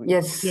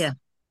 Yes. Yeah.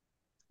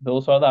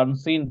 Those are the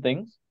unseen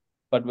things.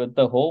 But with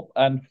the hope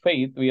and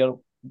faith, we are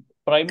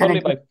primarily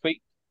by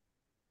faith,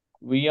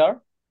 we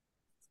are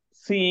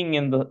seeing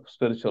in the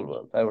spiritual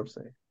world, I would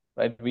say.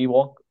 Right? We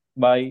walk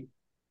by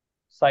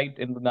sight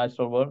in the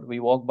natural world.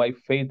 We walk by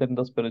faith in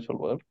the spiritual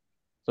world.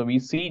 So we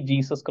see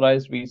Jesus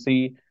Christ, we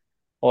see,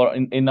 or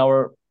in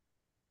our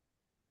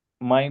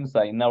mind's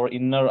eye, in our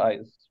inner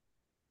eyes,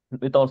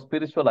 with our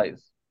spiritual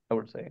eyes, I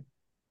would say,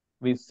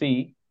 we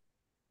see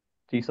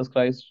Jesus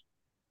Christ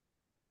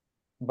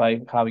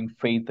by having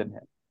faith in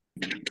him.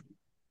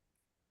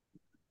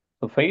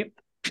 So faith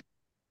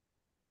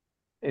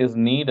is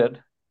needed,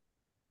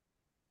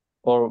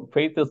 or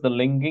faith is the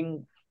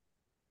linking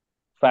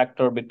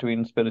factor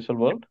between spiritual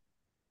world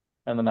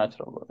and the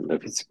natural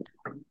world.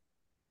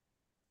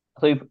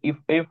 So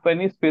if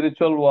any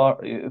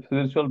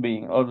spiritual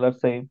being, or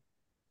let's say,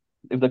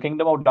 if the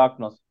kingdom of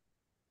darkness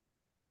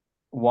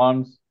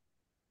wants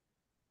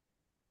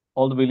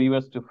all the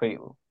believers to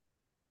fail,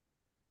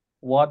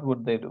 what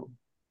would they do?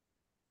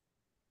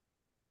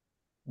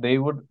 They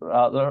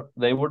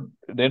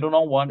do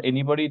not want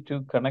anybody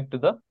to connect to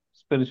the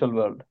spiritual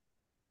world.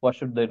 What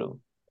should they do?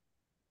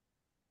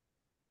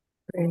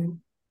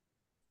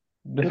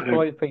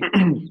 Destroy faith.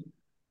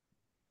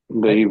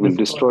 They will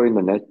destroy in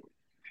the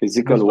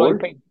physical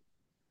world. Faith.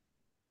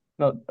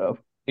 No,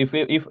 if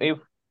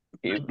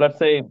let's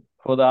say,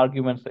 for the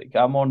argument's sake,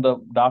 I'm on the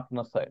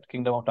darkness side,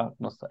 kingdom of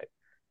darkness side,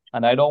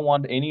 and I don't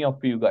want any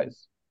of you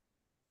guys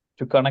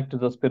to connect to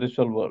the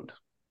spiritual world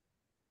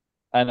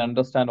and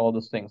understand all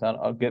these things and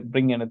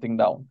bring anything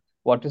down.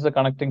 What is the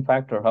connecting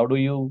factor? How do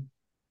you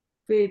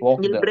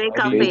walk there? Break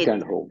our Faith faith.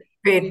 and hope.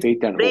 Faith.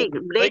 Faith and hope.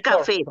 Break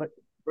our faith.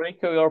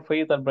 Break your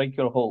faith and break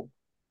your hope.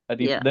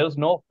 That if there's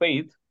no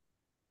faith,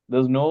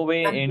 there's no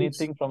way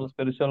anything from the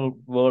spiritual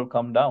world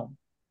come down.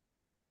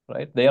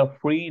 Right? They are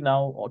free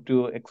now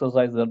to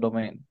exercise their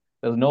domain.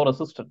 There's no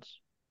resistance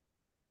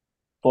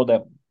for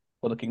them,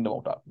 for the kingdom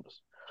of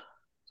darkness.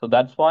 So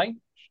that's why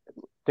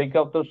take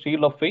up the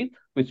shield of faith,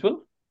 which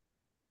will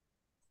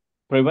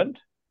prevent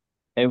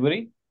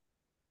every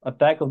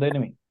attack of the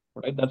enemy.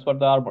 Right? That's what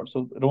the armor.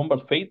 So remember,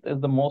 faith is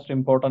the most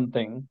important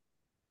thing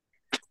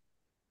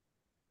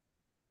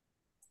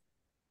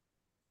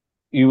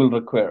you will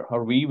require,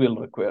 or we will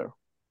require,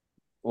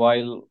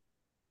 while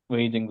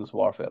waging this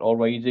warfare, or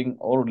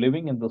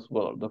living in this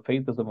world. The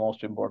faith is the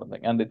most important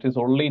thing, and it is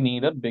only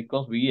needed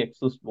because we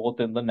exist both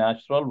in the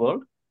natural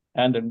world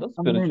and in the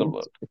spiritual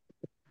world,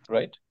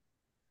 right?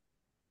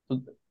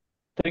 So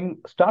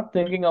start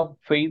thinking of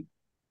faith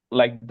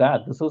like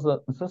that. This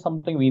is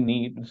something we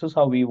need. This is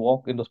how we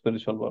walk in the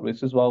spiritual world.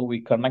 This is how we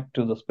connect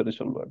to the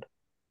spiritual world.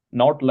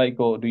 Not like,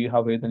 oh, do you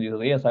have faith in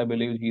Jesus? Yes, I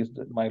believe he is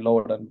my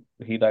Lord and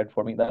he died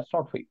for me. That's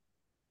not faith.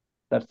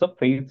 That's a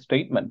faith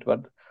statement,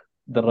 but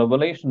the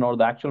revelation or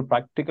the actual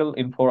practical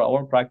for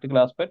our practical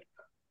aspect,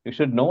 you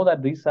should know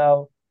that these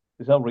have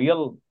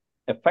real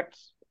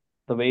effects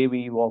the way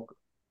we walk.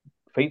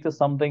 Faith is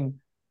something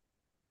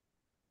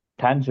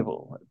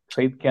tangible.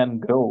 Faith can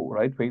grow,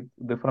 right? Faith,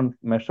 different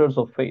measures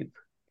of faith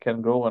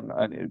can grow,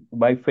 and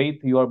by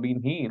faith you are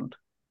being healed.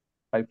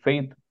 By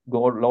faith,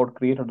 Lord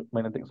created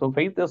many things. So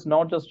faith is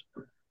not just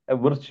a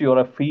virtue or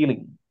a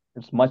feeling.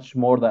 It's much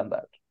more than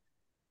that.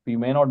 We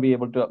may not be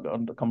able to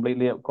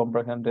completely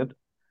comprehend it,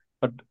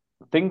 but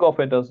think of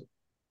it as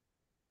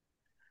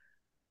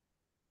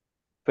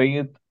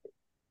faith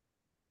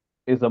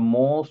is the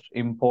most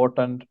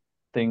important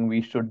thing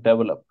we should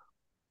develop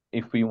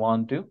if we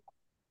want to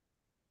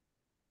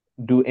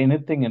do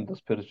anything in the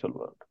spiritual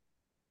world.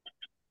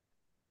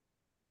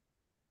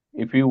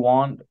 If you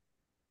want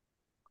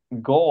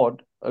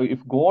God if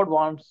God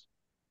wants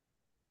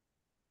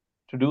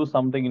to do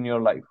something in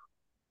your life,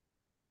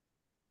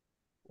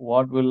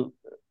 what will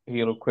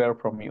He require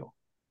from you?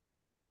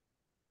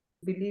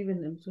 Believe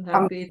in him, so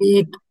have faith.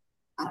 Complete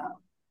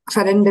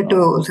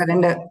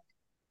surrender.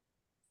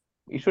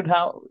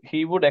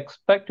 He would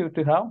expect you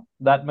to have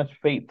that much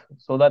faith,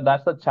 so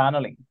that's the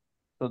channeling.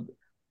 So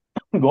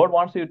God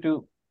wants you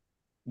to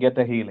get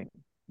a healing.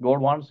 God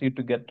wants you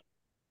to get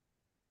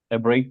a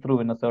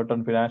breakthrough in a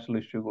certain financial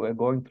issue we're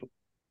going through.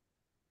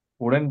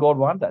 Wouldn't God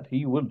want that?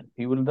 He would.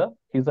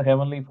 He's a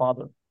heavenly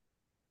Father.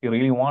 He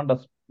really wants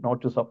us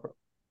not to suffer.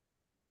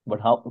 But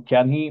how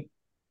can He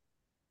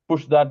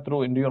push that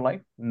through into your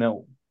life?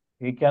 No.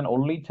 He can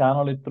only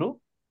channel it through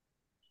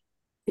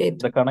Faith.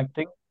 the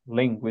connecting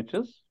link, which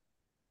is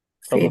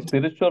from the Faith.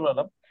 spiritual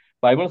realm.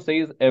 Bible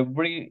says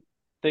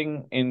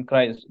everything in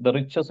Christ, the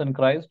riches in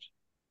Christ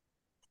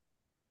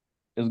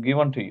is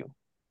given to you.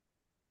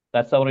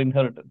 That's our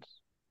inheritance.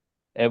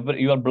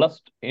 You are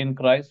blessed in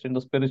Christ in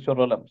the spiritual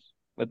realms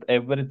with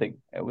everything,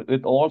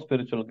 with all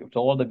spiritual gifts,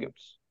 all the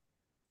gifts.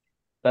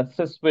 That's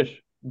His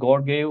wish.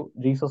 God gave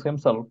Jesus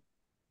Himself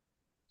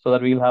so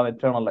that we'll have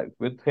eternal life.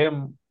 With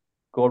Him,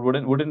 God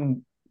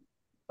wouldn't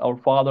our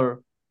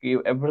Father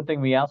give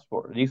everything we asked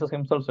for. Jesus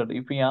Himself said,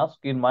 if we ask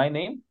in my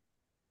name,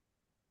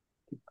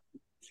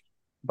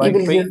 by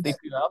faith, if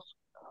you ask,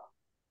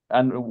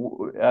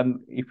 and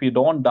if you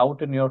don't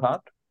doubt in your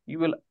heart, you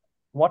will,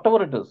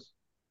 whatever it is.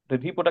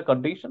 Did He put a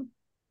condition?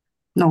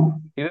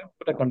 No. He didn't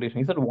put a condition.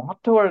 He said,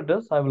 whatever it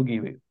is, I will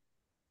give you.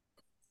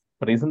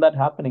 But isn't that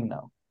happening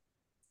now?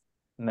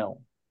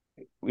 No.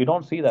 We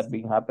don't see that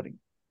being happening.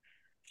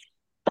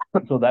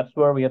 So that's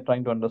where we are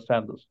trying to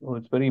understand this. So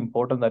it's very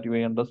important that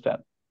we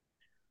understand.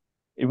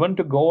 Even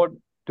to God,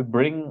 to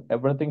bring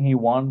everything He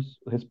wants,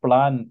 His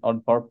plan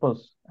on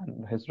purpose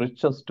and His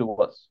riches to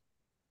us,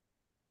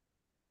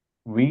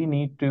 we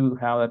need to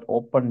have that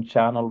open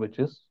channel, which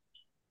is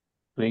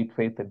great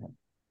faith in Him.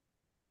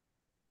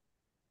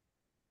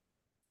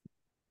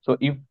 So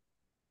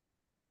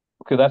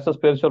that's a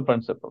spiritual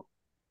principle.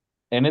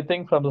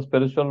 Anything from the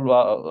spiritual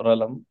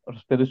realm or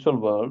spiritual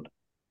world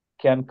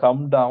can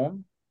come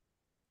down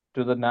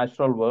to the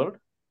natural world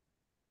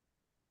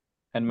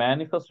and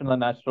manifest in the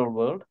natural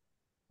world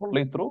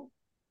only through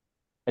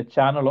a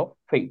channel of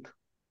faith.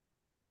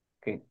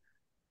 Okay.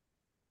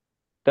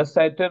 Does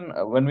Satan,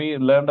 when we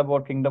learned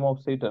about kingdom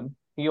of Satan,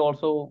 he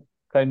also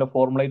kind of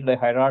formulated a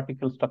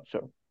hierarchical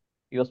structure.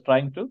 He was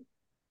trying to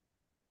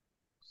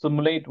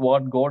simulate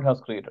what God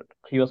has created.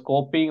 He was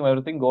copying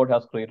everything God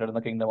has created in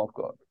the kingdom of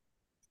God.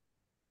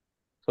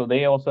 So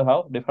they also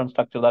have different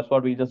structure. That's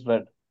what we just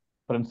read.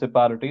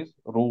 Principalities,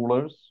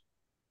 rulers,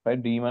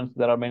 right? Demons.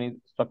 There are many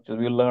structures.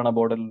 We'll learn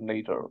about it in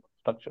later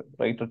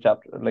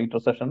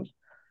sessions.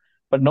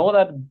 But know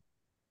that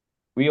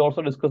we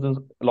also discussed this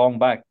long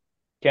back.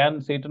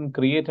 Can Satan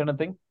create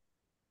anything?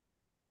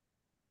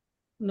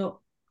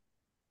 No.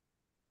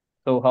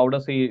 So how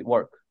does he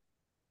work?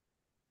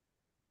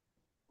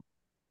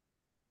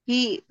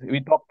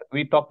 We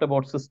talked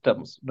about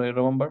systems. Do you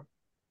remember?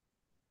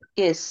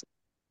 Yes.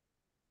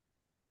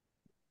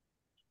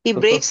 He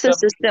breaks the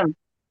system.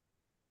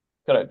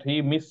 Correct.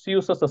 He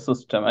misuses a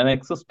system, an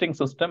existing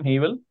system. He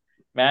will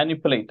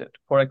manipulate it.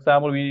 For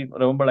example, we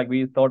remember, like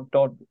we talked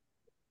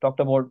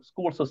about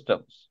school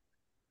systems.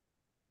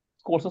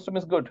 School system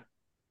is good.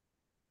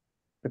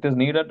 It is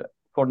needed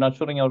for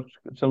nurturing our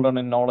children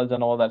in knowledge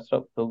and all that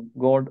stuff. So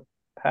God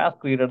has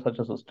created such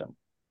a system,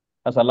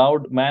 has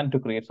allowed man to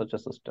create such a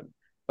system.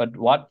 But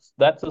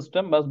that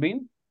system has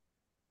been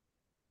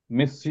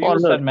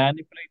misused and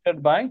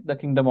manipulated by the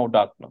kingdom of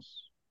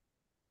darkness.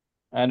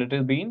 And it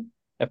is being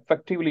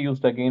effectively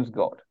used against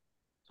God.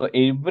 So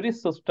every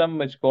system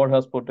which God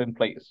has put in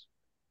place,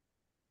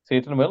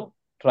 Satan will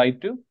try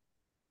to,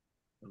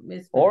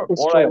 or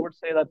I would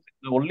say that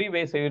the only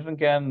way Satan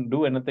can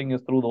do anything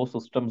is through those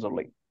systems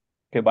only.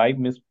 Okay, by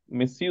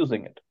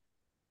misusing it.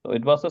 So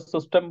it was a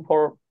system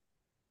for,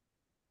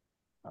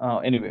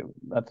 anyway,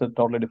 that's a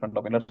totally different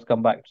topic. Let's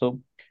come back. So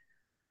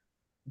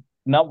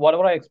now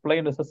whatever I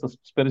explained is a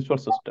spiritual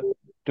system.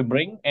 To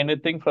bring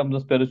anything from the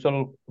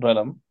spiritual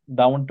realm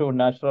down to a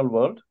natural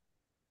world,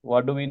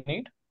 what do we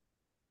need?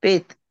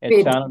 Faith.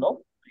 A channel of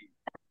faith.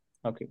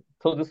 Okay.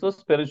 So this is a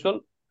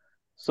spiritual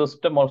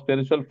system or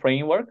spiritual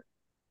framework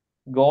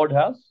God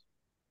has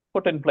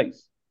put in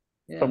place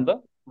from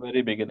the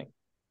very beginning.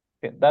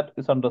 Okay, that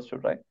is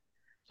understood, right?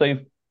 So if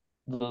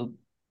the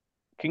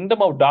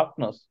kingdom of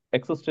darkness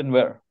exists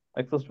where?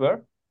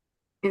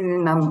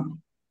 In natural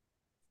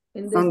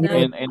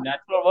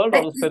world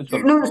or the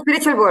spiritual world? No,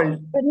 spiritual world.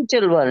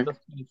 Spiritual world. The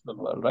spiritual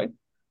world, right?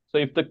 So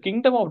if the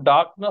kingdom of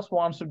darkness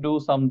wants to do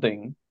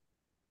something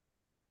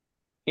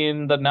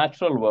in the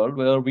natural world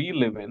where we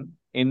live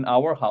in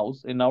our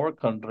house, in our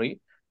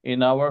country,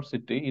 in our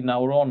city, in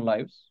our own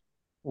lives,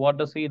 what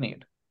does he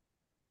need?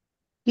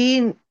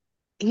 He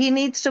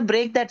needs to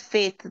break that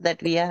faith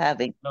that we are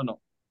having.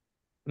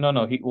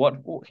 No.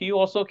 He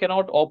also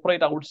cannot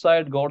operate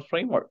outside God's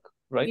framework,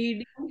 right?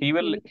 He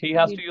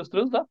has to use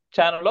the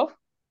channel of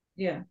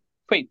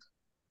faith.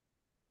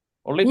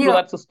 Only through Fear.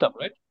 that system,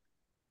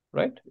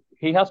 right?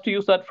 He has to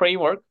use that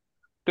framework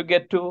to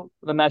get to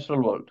the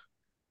natural world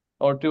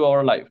or to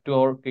our life, to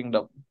our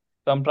kingdom.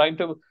 So I'm trying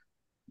to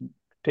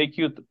take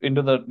you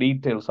into the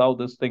details how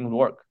these things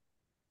work.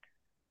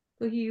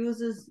 So he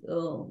uses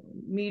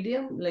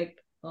medium like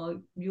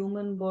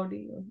human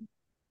body.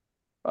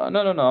 No,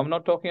 I'm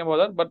not talking about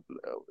that, but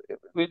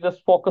we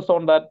just focus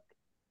on that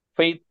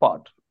faith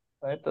part,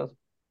 right? The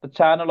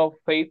channel of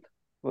faith,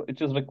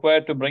 which is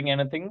required to bring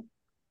anything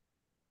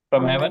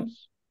from From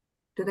heavens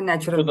to the to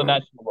natural the world.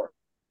 natural world.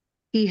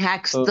 He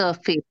hacks So, the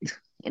faith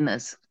in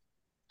us.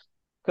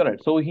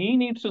 correct. So he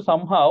needs to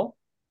somehow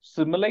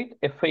simulate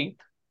a faith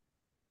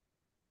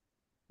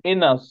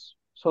in us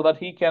so that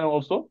he can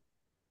also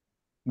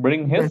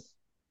bring Yes. his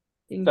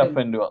Kingdom. stuff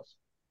into us,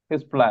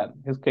 his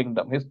plan, his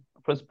kingdom, his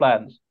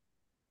plans.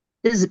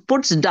 This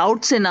puts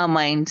doubts in our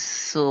minds,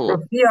 so So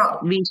fear,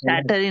 we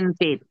shatter in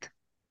faith.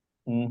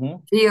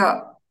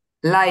 fear,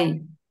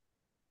 lie.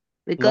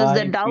 Because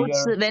the Lie,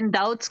 doubts, fear. when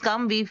doubts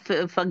come, we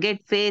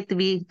forget faith.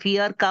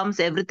 Fear comes,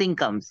 everything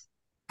comes.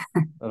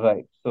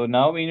 Right. So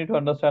now we need to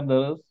understand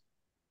there is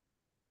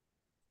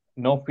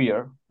no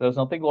fear. There's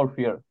nothing called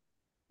fear.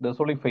 There's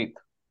only faith.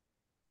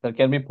 There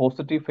can be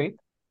positive faith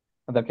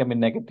and there can be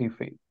negative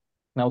faith.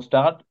 Now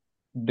try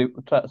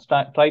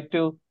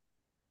to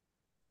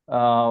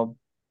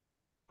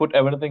put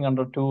everything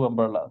under two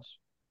umbrellas: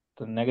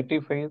 the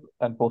negative faith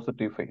and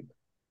positive faith.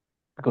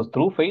 Because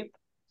through faith,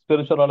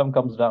 spiritual realm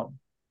comes down.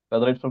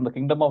 Whether it's from the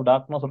kingdom of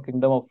darkness or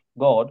kingdom of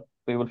God,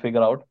 we will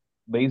figure out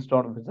based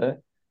on if it's a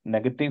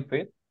negative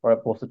faith or a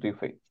positive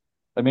faith.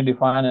 Let me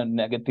define a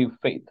negative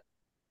faith.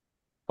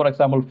 For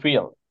example,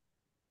 fear.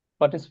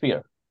 What is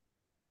fear?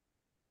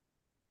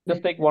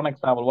 Just take one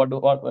example.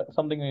 What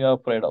something you are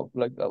afraid of?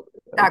 Like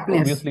Darkness.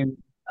 obviously,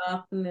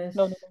 Darkness.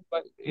 no.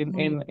 But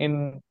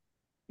in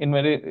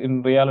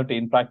reality,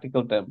 in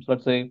practical terms,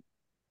 let's say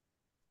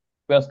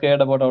we are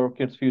scared about our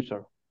kids'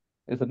 future,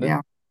 isn't it?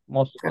 Yeah.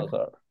 Most of Correct. us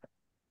are.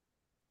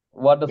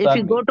 What does If that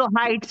you go mean? to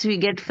heights, we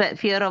get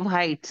fear of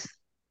heights.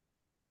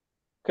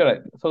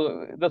 Correct.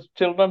 So this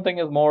children thing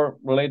is more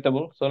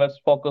relatable. So let's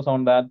focus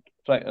on that,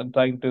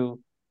 trying to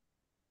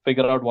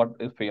figure out what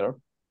is fear.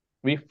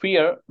 We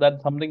fear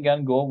that something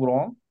can go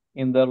wrong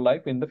in their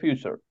life in the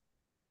future,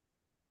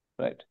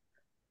 right?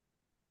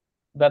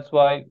 That's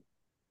why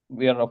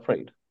we are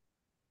afraid.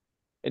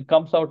 It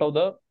comes out of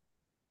the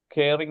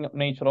caring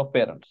nature of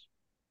parents.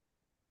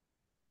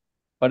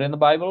 But in the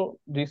Bible,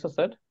 Jesus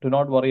said, "Do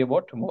not worry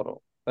about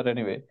tomorrow." But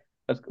anyway,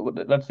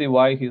 let's see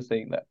why he's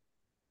saying that.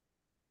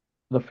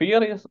 The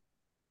fear is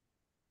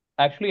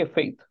actually a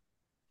faith.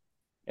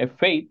 A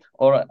faith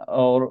or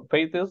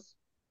faith is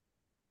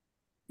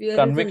Fear is a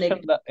conviction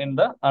negative. in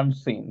the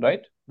unseen,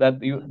 right? That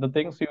the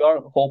things you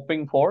are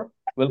hoping for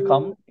will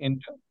come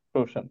into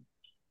fruition.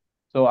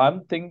 So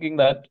I'm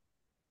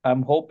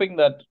hoping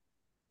that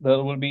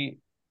there will be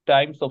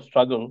times of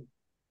struggle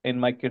in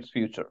my kids'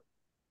 future.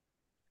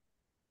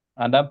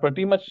 And I'm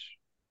pretty much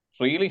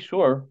really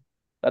sure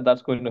that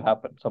that's going to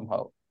happen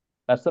somehow.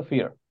 That's the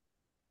fear.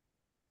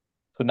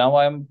 So now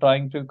I'm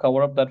trying to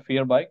cover up that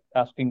fear by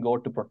asking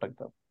God to protect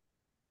them.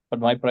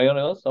 But my prayer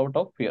is out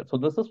of fear. So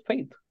this is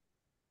faith.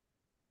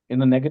 In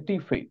the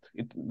negative faith,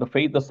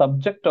 the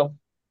subject of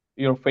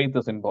your faith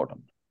is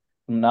important.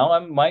 Now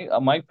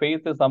my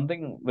faith is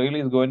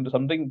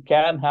something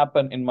can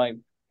happen in my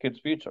kid's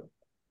future.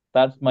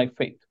 That's my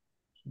faith.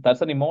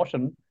 That's an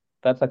emotion.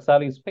 That's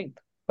actually faith,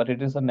 but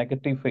it is a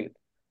negative faith.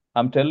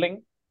 I'm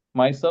telling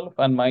myself,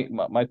 and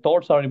my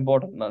thoughts are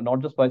important,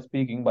 not just by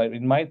speaking, but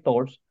in my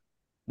thoughts,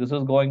 this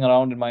is going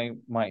around in my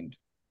mind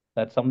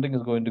that something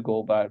is going to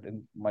go bad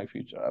in my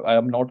future.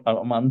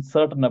 I'm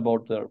uncertain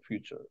about the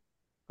future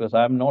because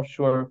I'm not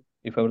sure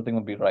if everything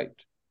will be right,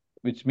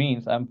 which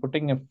means I'm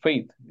putting a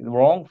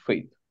wrong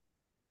faith,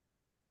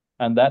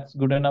 and that's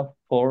good enough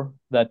for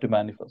that to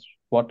manifest.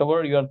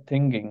 Whatever you're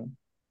thinking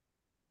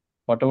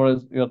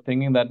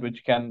that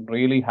which can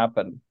really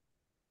happen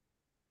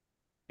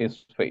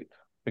is faith,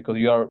 because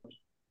you are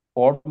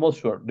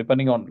almost sure,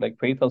 depending on like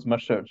faith as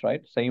measured,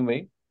 right? Same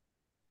way.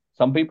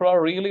 Some people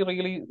are really,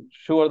 really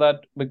sure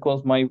that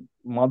because my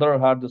mother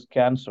had this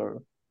cancer,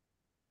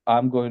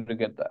 I'm going to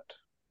get that.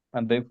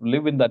 And they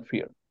live in that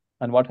fear.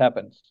 And what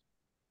happens?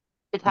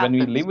 It When we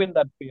happens. live in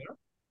that fear,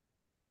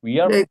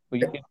 Like,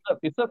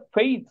 it's a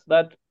faith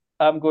that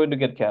I'm going to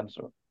get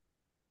cancer.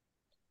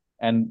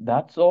 And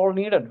that's all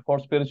needed for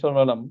spiritual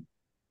realm.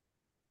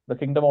 The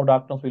kingdom of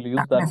darkness will use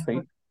that darkness.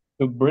 faith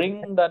to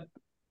bring that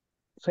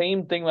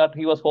same thing that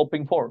he was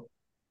hoping for,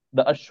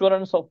 the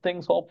assurance of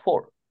things hoped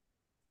for,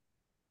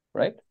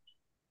 right?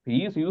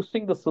 He is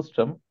using the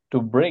system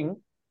to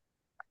bring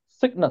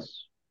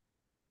sickness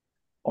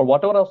or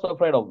whatever I was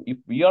afraid of. If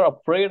we are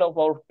afraid of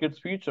our kids'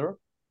 future,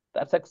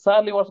 that's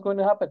exactly what's going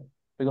to happen,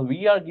 because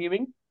we are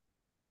giving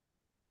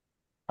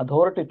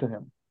authority to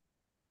him.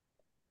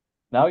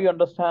 Now you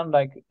understand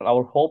like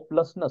our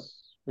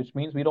hopelessness, which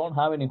means we don't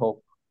have any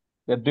hope.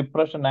 We have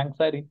depression,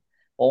 anxiety,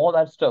 all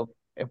that stuff.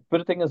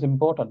 Everything is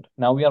important.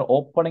 Now we are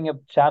opening up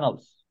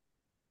channels.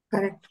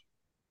 Correct.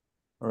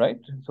 right?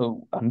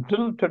 So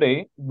until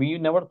today, we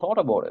never thought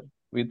about it.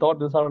 We thought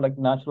these are like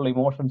natural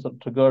emotions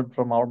that triggered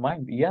from our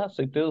mind. Yes,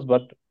 it is,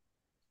 but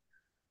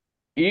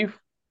if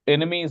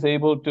enemy is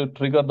able to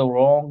trigger the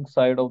wrong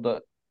side of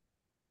the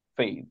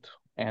faith,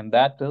 and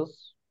that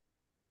is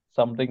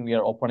something we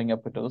are opening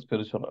up into the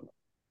spiritual realm,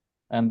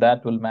 and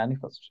that will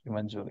manifest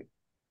eventually.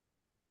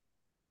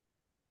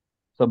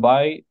 So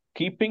by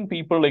keeping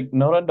people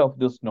ignorant of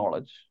this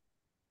knowledge,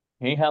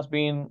 he has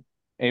been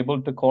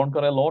able to conquer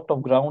a lot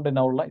of ground in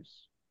our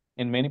lives,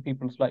 in many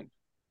people's life.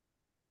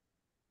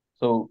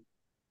 So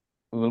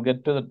we'll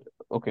get to the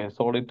okay, it's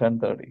only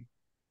 10:30.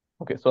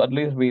 Okay, so at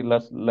least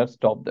let's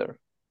stop there.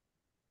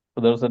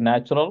 So there's a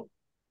natural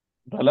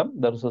realm,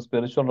 there's a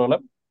spiritual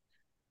realm.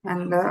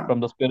 And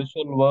From the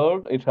spiritual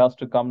world, it has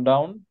to come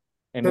down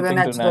to the anything to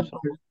natural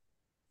natural world.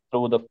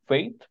 through the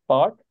faith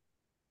part,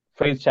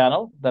 faith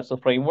channel. That's the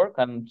framework,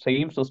 and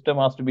same system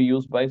has to be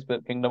used by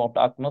kingdom of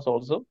darkness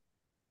also.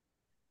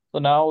 So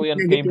now we came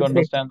to Negative faith,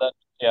 understand that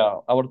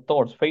our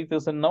thoughts, faith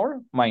is in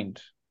our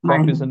mind,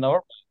 thought is mind. in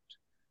our.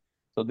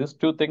 So these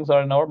two things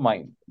are in our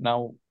mind.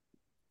 Now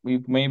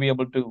we may be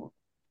able to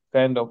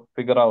kind of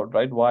figure out,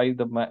 right, why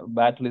the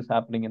battle is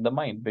happening in the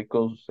mind,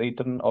 because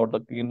Satan or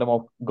the kingdom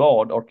of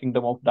God or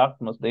kingdom of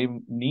darkness, they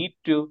need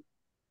to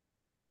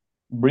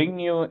bring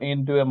you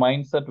into a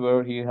mindset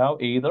where you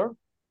have either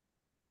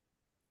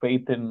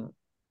faith in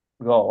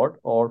God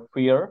or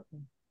fear,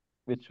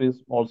 which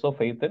is also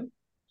faith in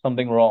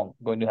something wrong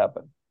going to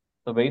happen.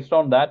 So based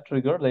on that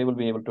trigger, they will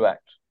be able to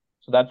act.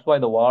 So that's why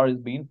the war is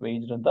being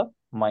waged in the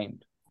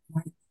mind.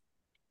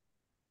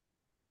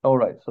 All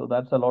right, so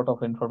that's a lot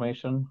of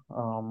information.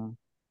 So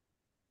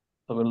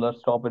let's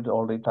stop it.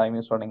 Already time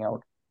is running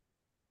out.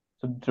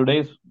 So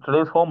today's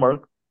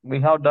homework,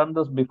 we have done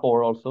this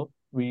before also.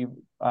 We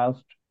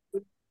asked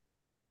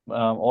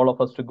all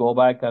of us to go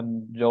back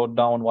and jot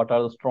down what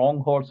are the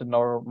strongholds in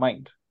our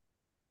mind.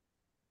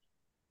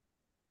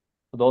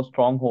 So those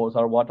strongholds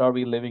are what are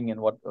we living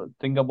in? What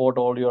think about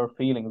all your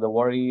feelings, the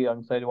worry,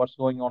 anxiety, what's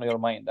going on in your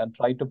mind, and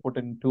try to put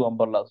in two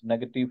umbrellas: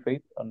 negative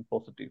faith and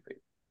positive faith.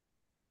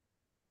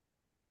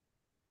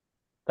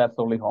 That's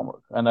the only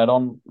homework. And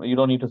you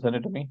don't need to send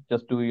it to me.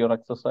 Just do your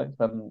exercise,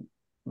 and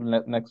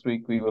next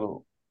week we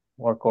will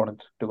work on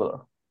it together.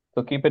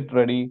 So keep it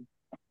ready.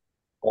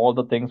 All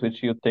the things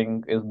which you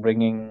think is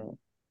bringing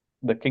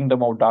the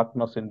kingdom of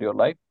darkness into your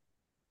life.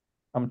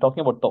 I'm talking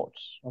about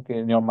thoughts, okay,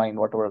 in your mind,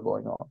 whatever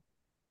going on.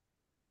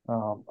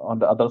 On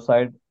the other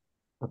side,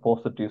 the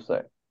positive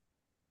side.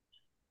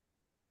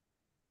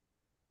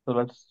 So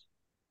let's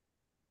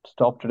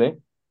stop today.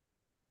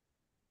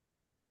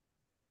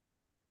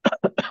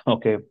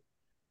 Okay.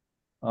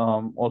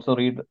 Also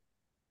read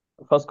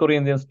 1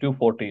 Corinthians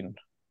 2:14.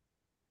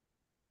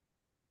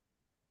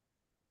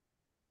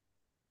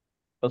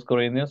 1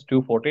 Corinthians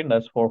 2:14,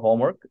 that's for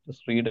homework.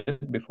 Just read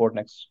it before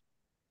next.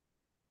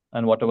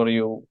 And whatever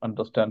you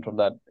understand from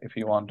that, if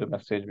you want to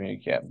message me, you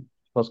can.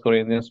 1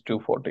 Corinthians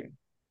 2:14.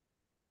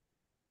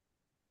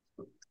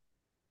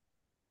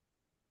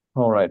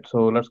 All right,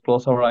 so let's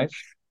close our eyes.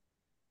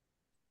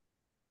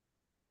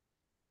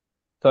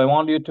 So I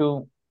want you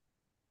to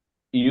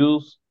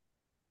use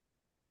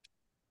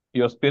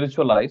your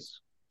spiritual eyes,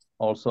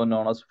 also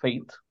known as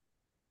faith.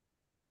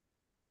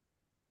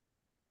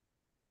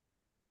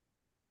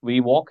 We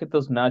walk in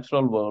this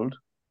natural world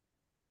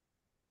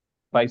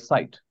by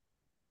sight.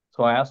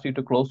 So I asked you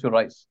to close your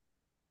eyes,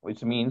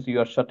 which means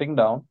you are shutting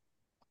down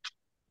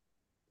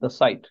the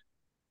sight,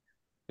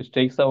 which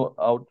takes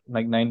out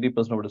like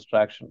 90% of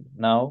distraction.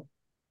 Now,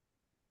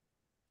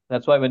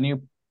 that's why when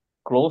you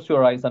close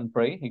your eyes and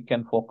pray, you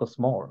can focus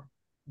more,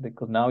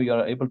 because now you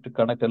are able to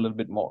connect a little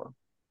bit more.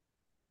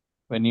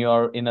 When you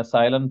are in a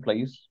silent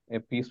place,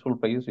 a peaceful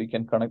place, you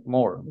can connect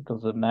more,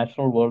 because the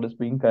natural world is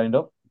being kind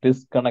of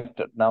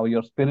disconnected. Now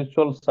your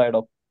spiritual side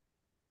of,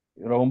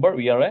 remember,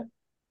 we are a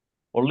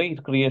only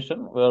creation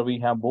where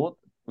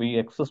we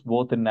exist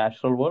both in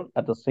natural world,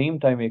 at the same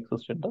time we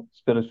exist in the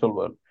spiritual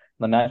world.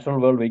 In the natural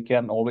world, we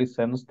can always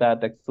sense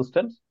that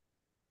existence,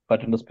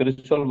 but in the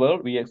spiritual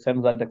world, we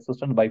sense that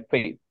existence by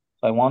faith.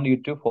 So I want you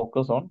to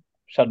focus on,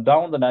 shut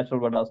down the natural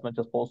world as much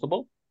as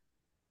possible,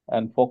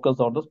 and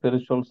focus on the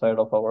spiritual side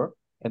of our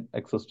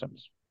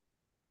existence.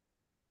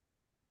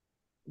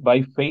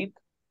 By faith,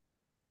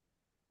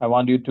 I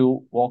want you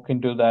to walk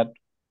into that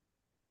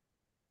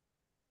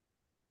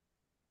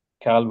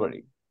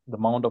Calvary, the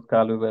Mount of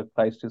Calvary where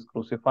Christ is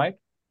crucified.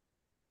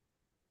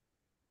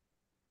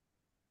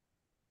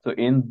 So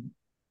in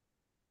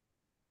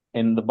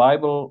the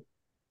Bible,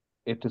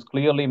 it is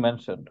clearly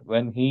mentioned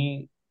when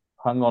he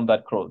hung on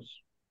that cross,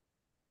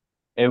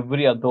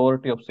 every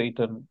authority of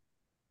Satan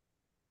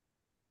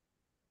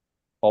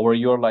over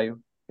your life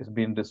is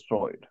being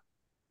destroyed.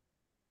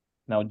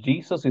 Now,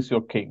 Jesus is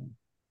your king.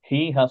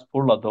 He has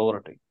full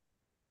authority.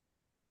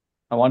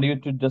 I want you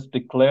to just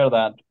declare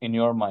that in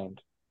your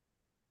mind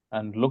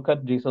and look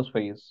at Jesus'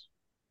 face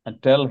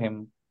and tell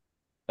him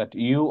that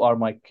you are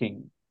my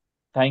king.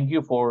 Thank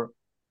you for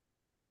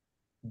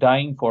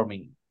dying for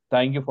me.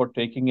 Thank you for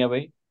taking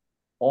away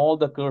all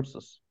the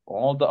curses,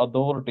 all the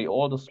authority,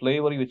 all the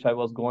slavery which I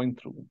was going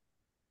through.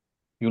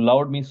 You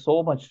loved me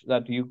so much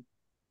that you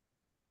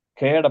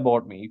cared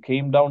about me. You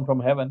came down from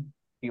heaven,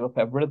 gave up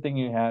everything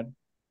you had,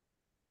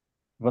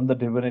 even the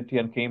divinity,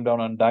 and came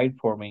down and died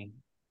for me.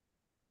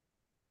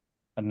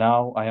 And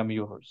now I am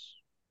yours.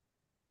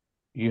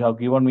 You have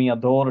given me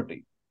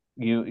authority.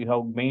 You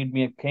have made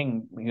me a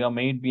king. You have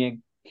made me a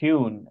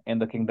queen in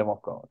the kingdom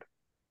of God.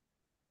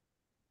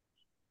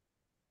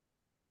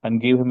 And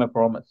give him a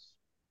promise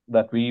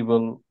that we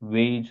will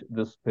wage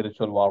this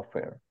spiritual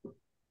warfare.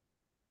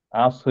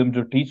 Ask him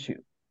to teach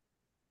you,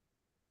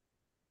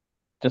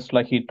 just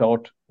like he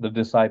taught the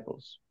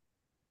disciples.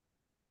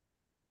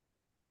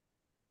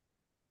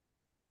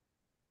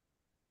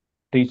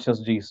 Teach us,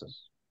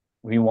 Jesus.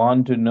 We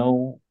want to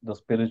know the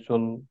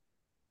spiritual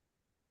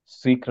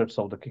secrets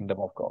of the kingdom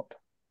of God.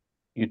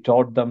 You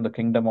taught them the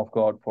kingdom of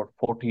God for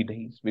 40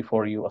 days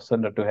before you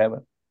ascended to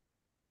heaven.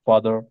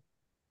 Father,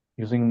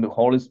 using the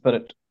Holy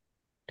Spirit,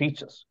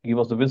 teach us, give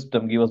us the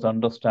wisdom, give us the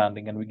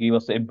understanding, and we give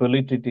us the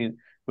ability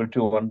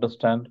to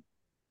understand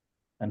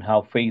and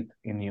have faith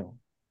in you.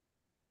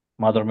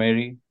 Mother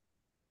Mary,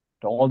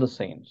 to all the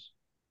saints,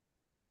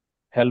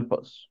 help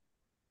us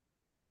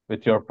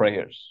with your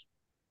prayers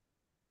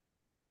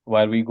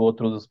while we go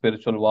through the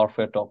spiritual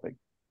warfare topic.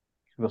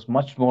 Give us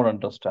much more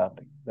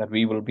understanding that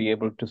we will be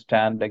able to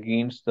stand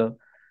against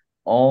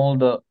all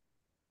the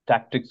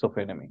tactics of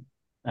enemy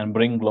and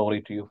bring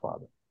glory to you,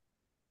 Father.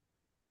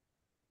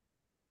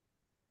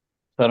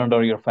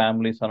 Surrender your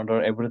family,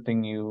 surrender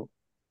everything you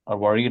are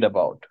worried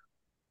about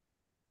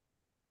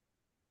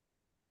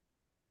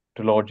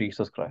to Lord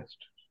Jesus Christ.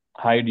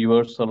 Hide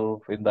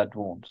yourself in that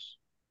wounds.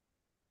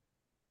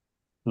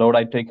 Lord,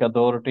 I take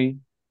authority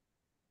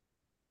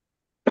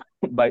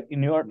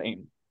in your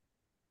name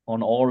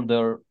on all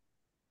their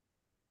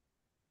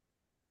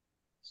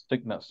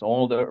sickness,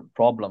 all their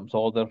problems,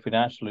 all their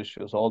financial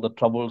issues, all the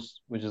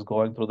troubles which is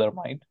going through their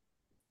mind.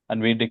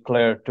 And we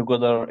declare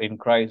together in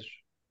Christ,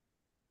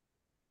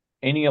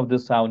 any of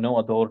this have no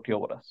authority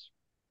over us.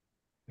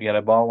 We are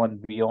above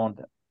and beyond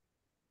them.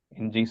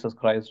 In Jesus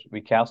Christ,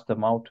 we cast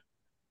them out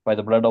by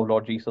the blood of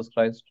Lord Jesus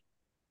Christ.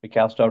 We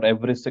cast out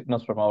every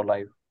sickness from our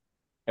life,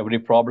 every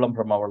problem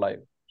from our life.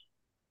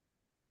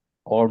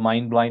 All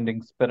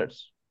mind-blinding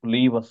spirits,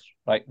 leave us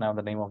right now in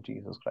the name of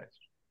Jesus Christ.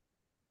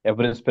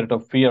 Every spirit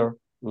of fear,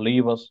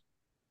 leave us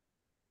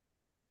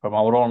from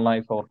our own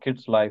life, our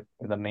kids' life,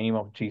 in the name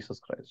of Jesus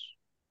Christ.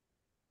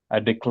 I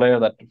declare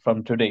that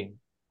from today,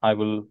 I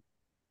will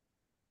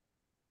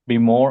be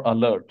more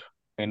alert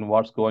in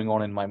what's going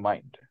on in my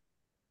mind.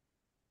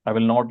 I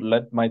will not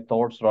let my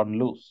thoughts run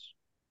loose.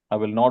 I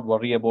will not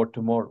worry about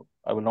tomorrow.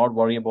 I will not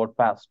worry about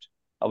past.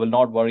 I will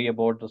not worry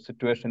about the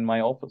situation in my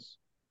office.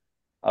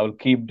 I will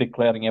keep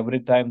declaring every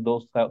time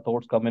those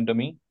thoughts come into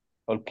me.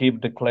 I will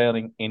keep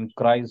declaring in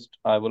Christ,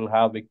 I will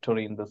have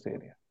victory in this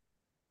area.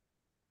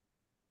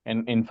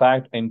 And in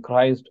fact, in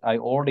Christ, I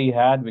already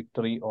had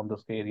victory on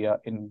this area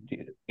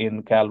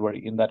in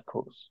Calvary, in that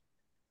cross.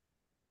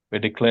 We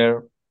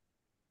declare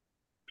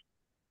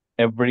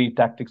every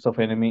tactics of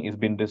enemy is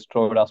being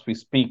destroyed as we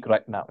speak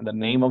right now. In the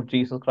name of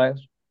Jesus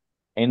Christ,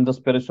 in the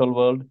spiritual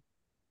world,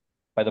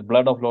 by the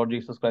blood of Lord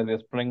Jesus Christ, we are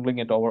sprinkling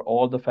it over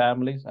all the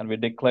families, and we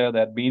declare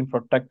that being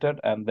protected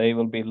and they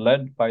will be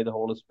led by the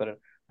Holy Spirit.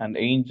 And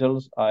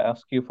angels, I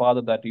ask you, Father,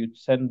 that you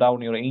send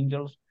down your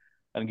angels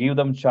and give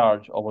them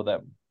charge over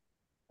them.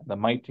 In the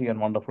mighty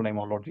and wonderful name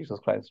of Lord Jesus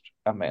Christ.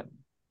 Amen.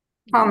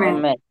 Amen.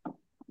 Amen.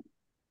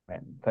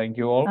 Amen. Thank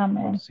you all.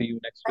 Amen. We'll see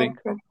you next week.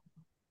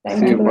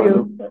 Thank you. See you,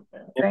 brother.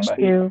 Thank Bye.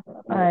 you.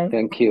 Bye.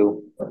 Thank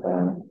you.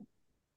 Bye.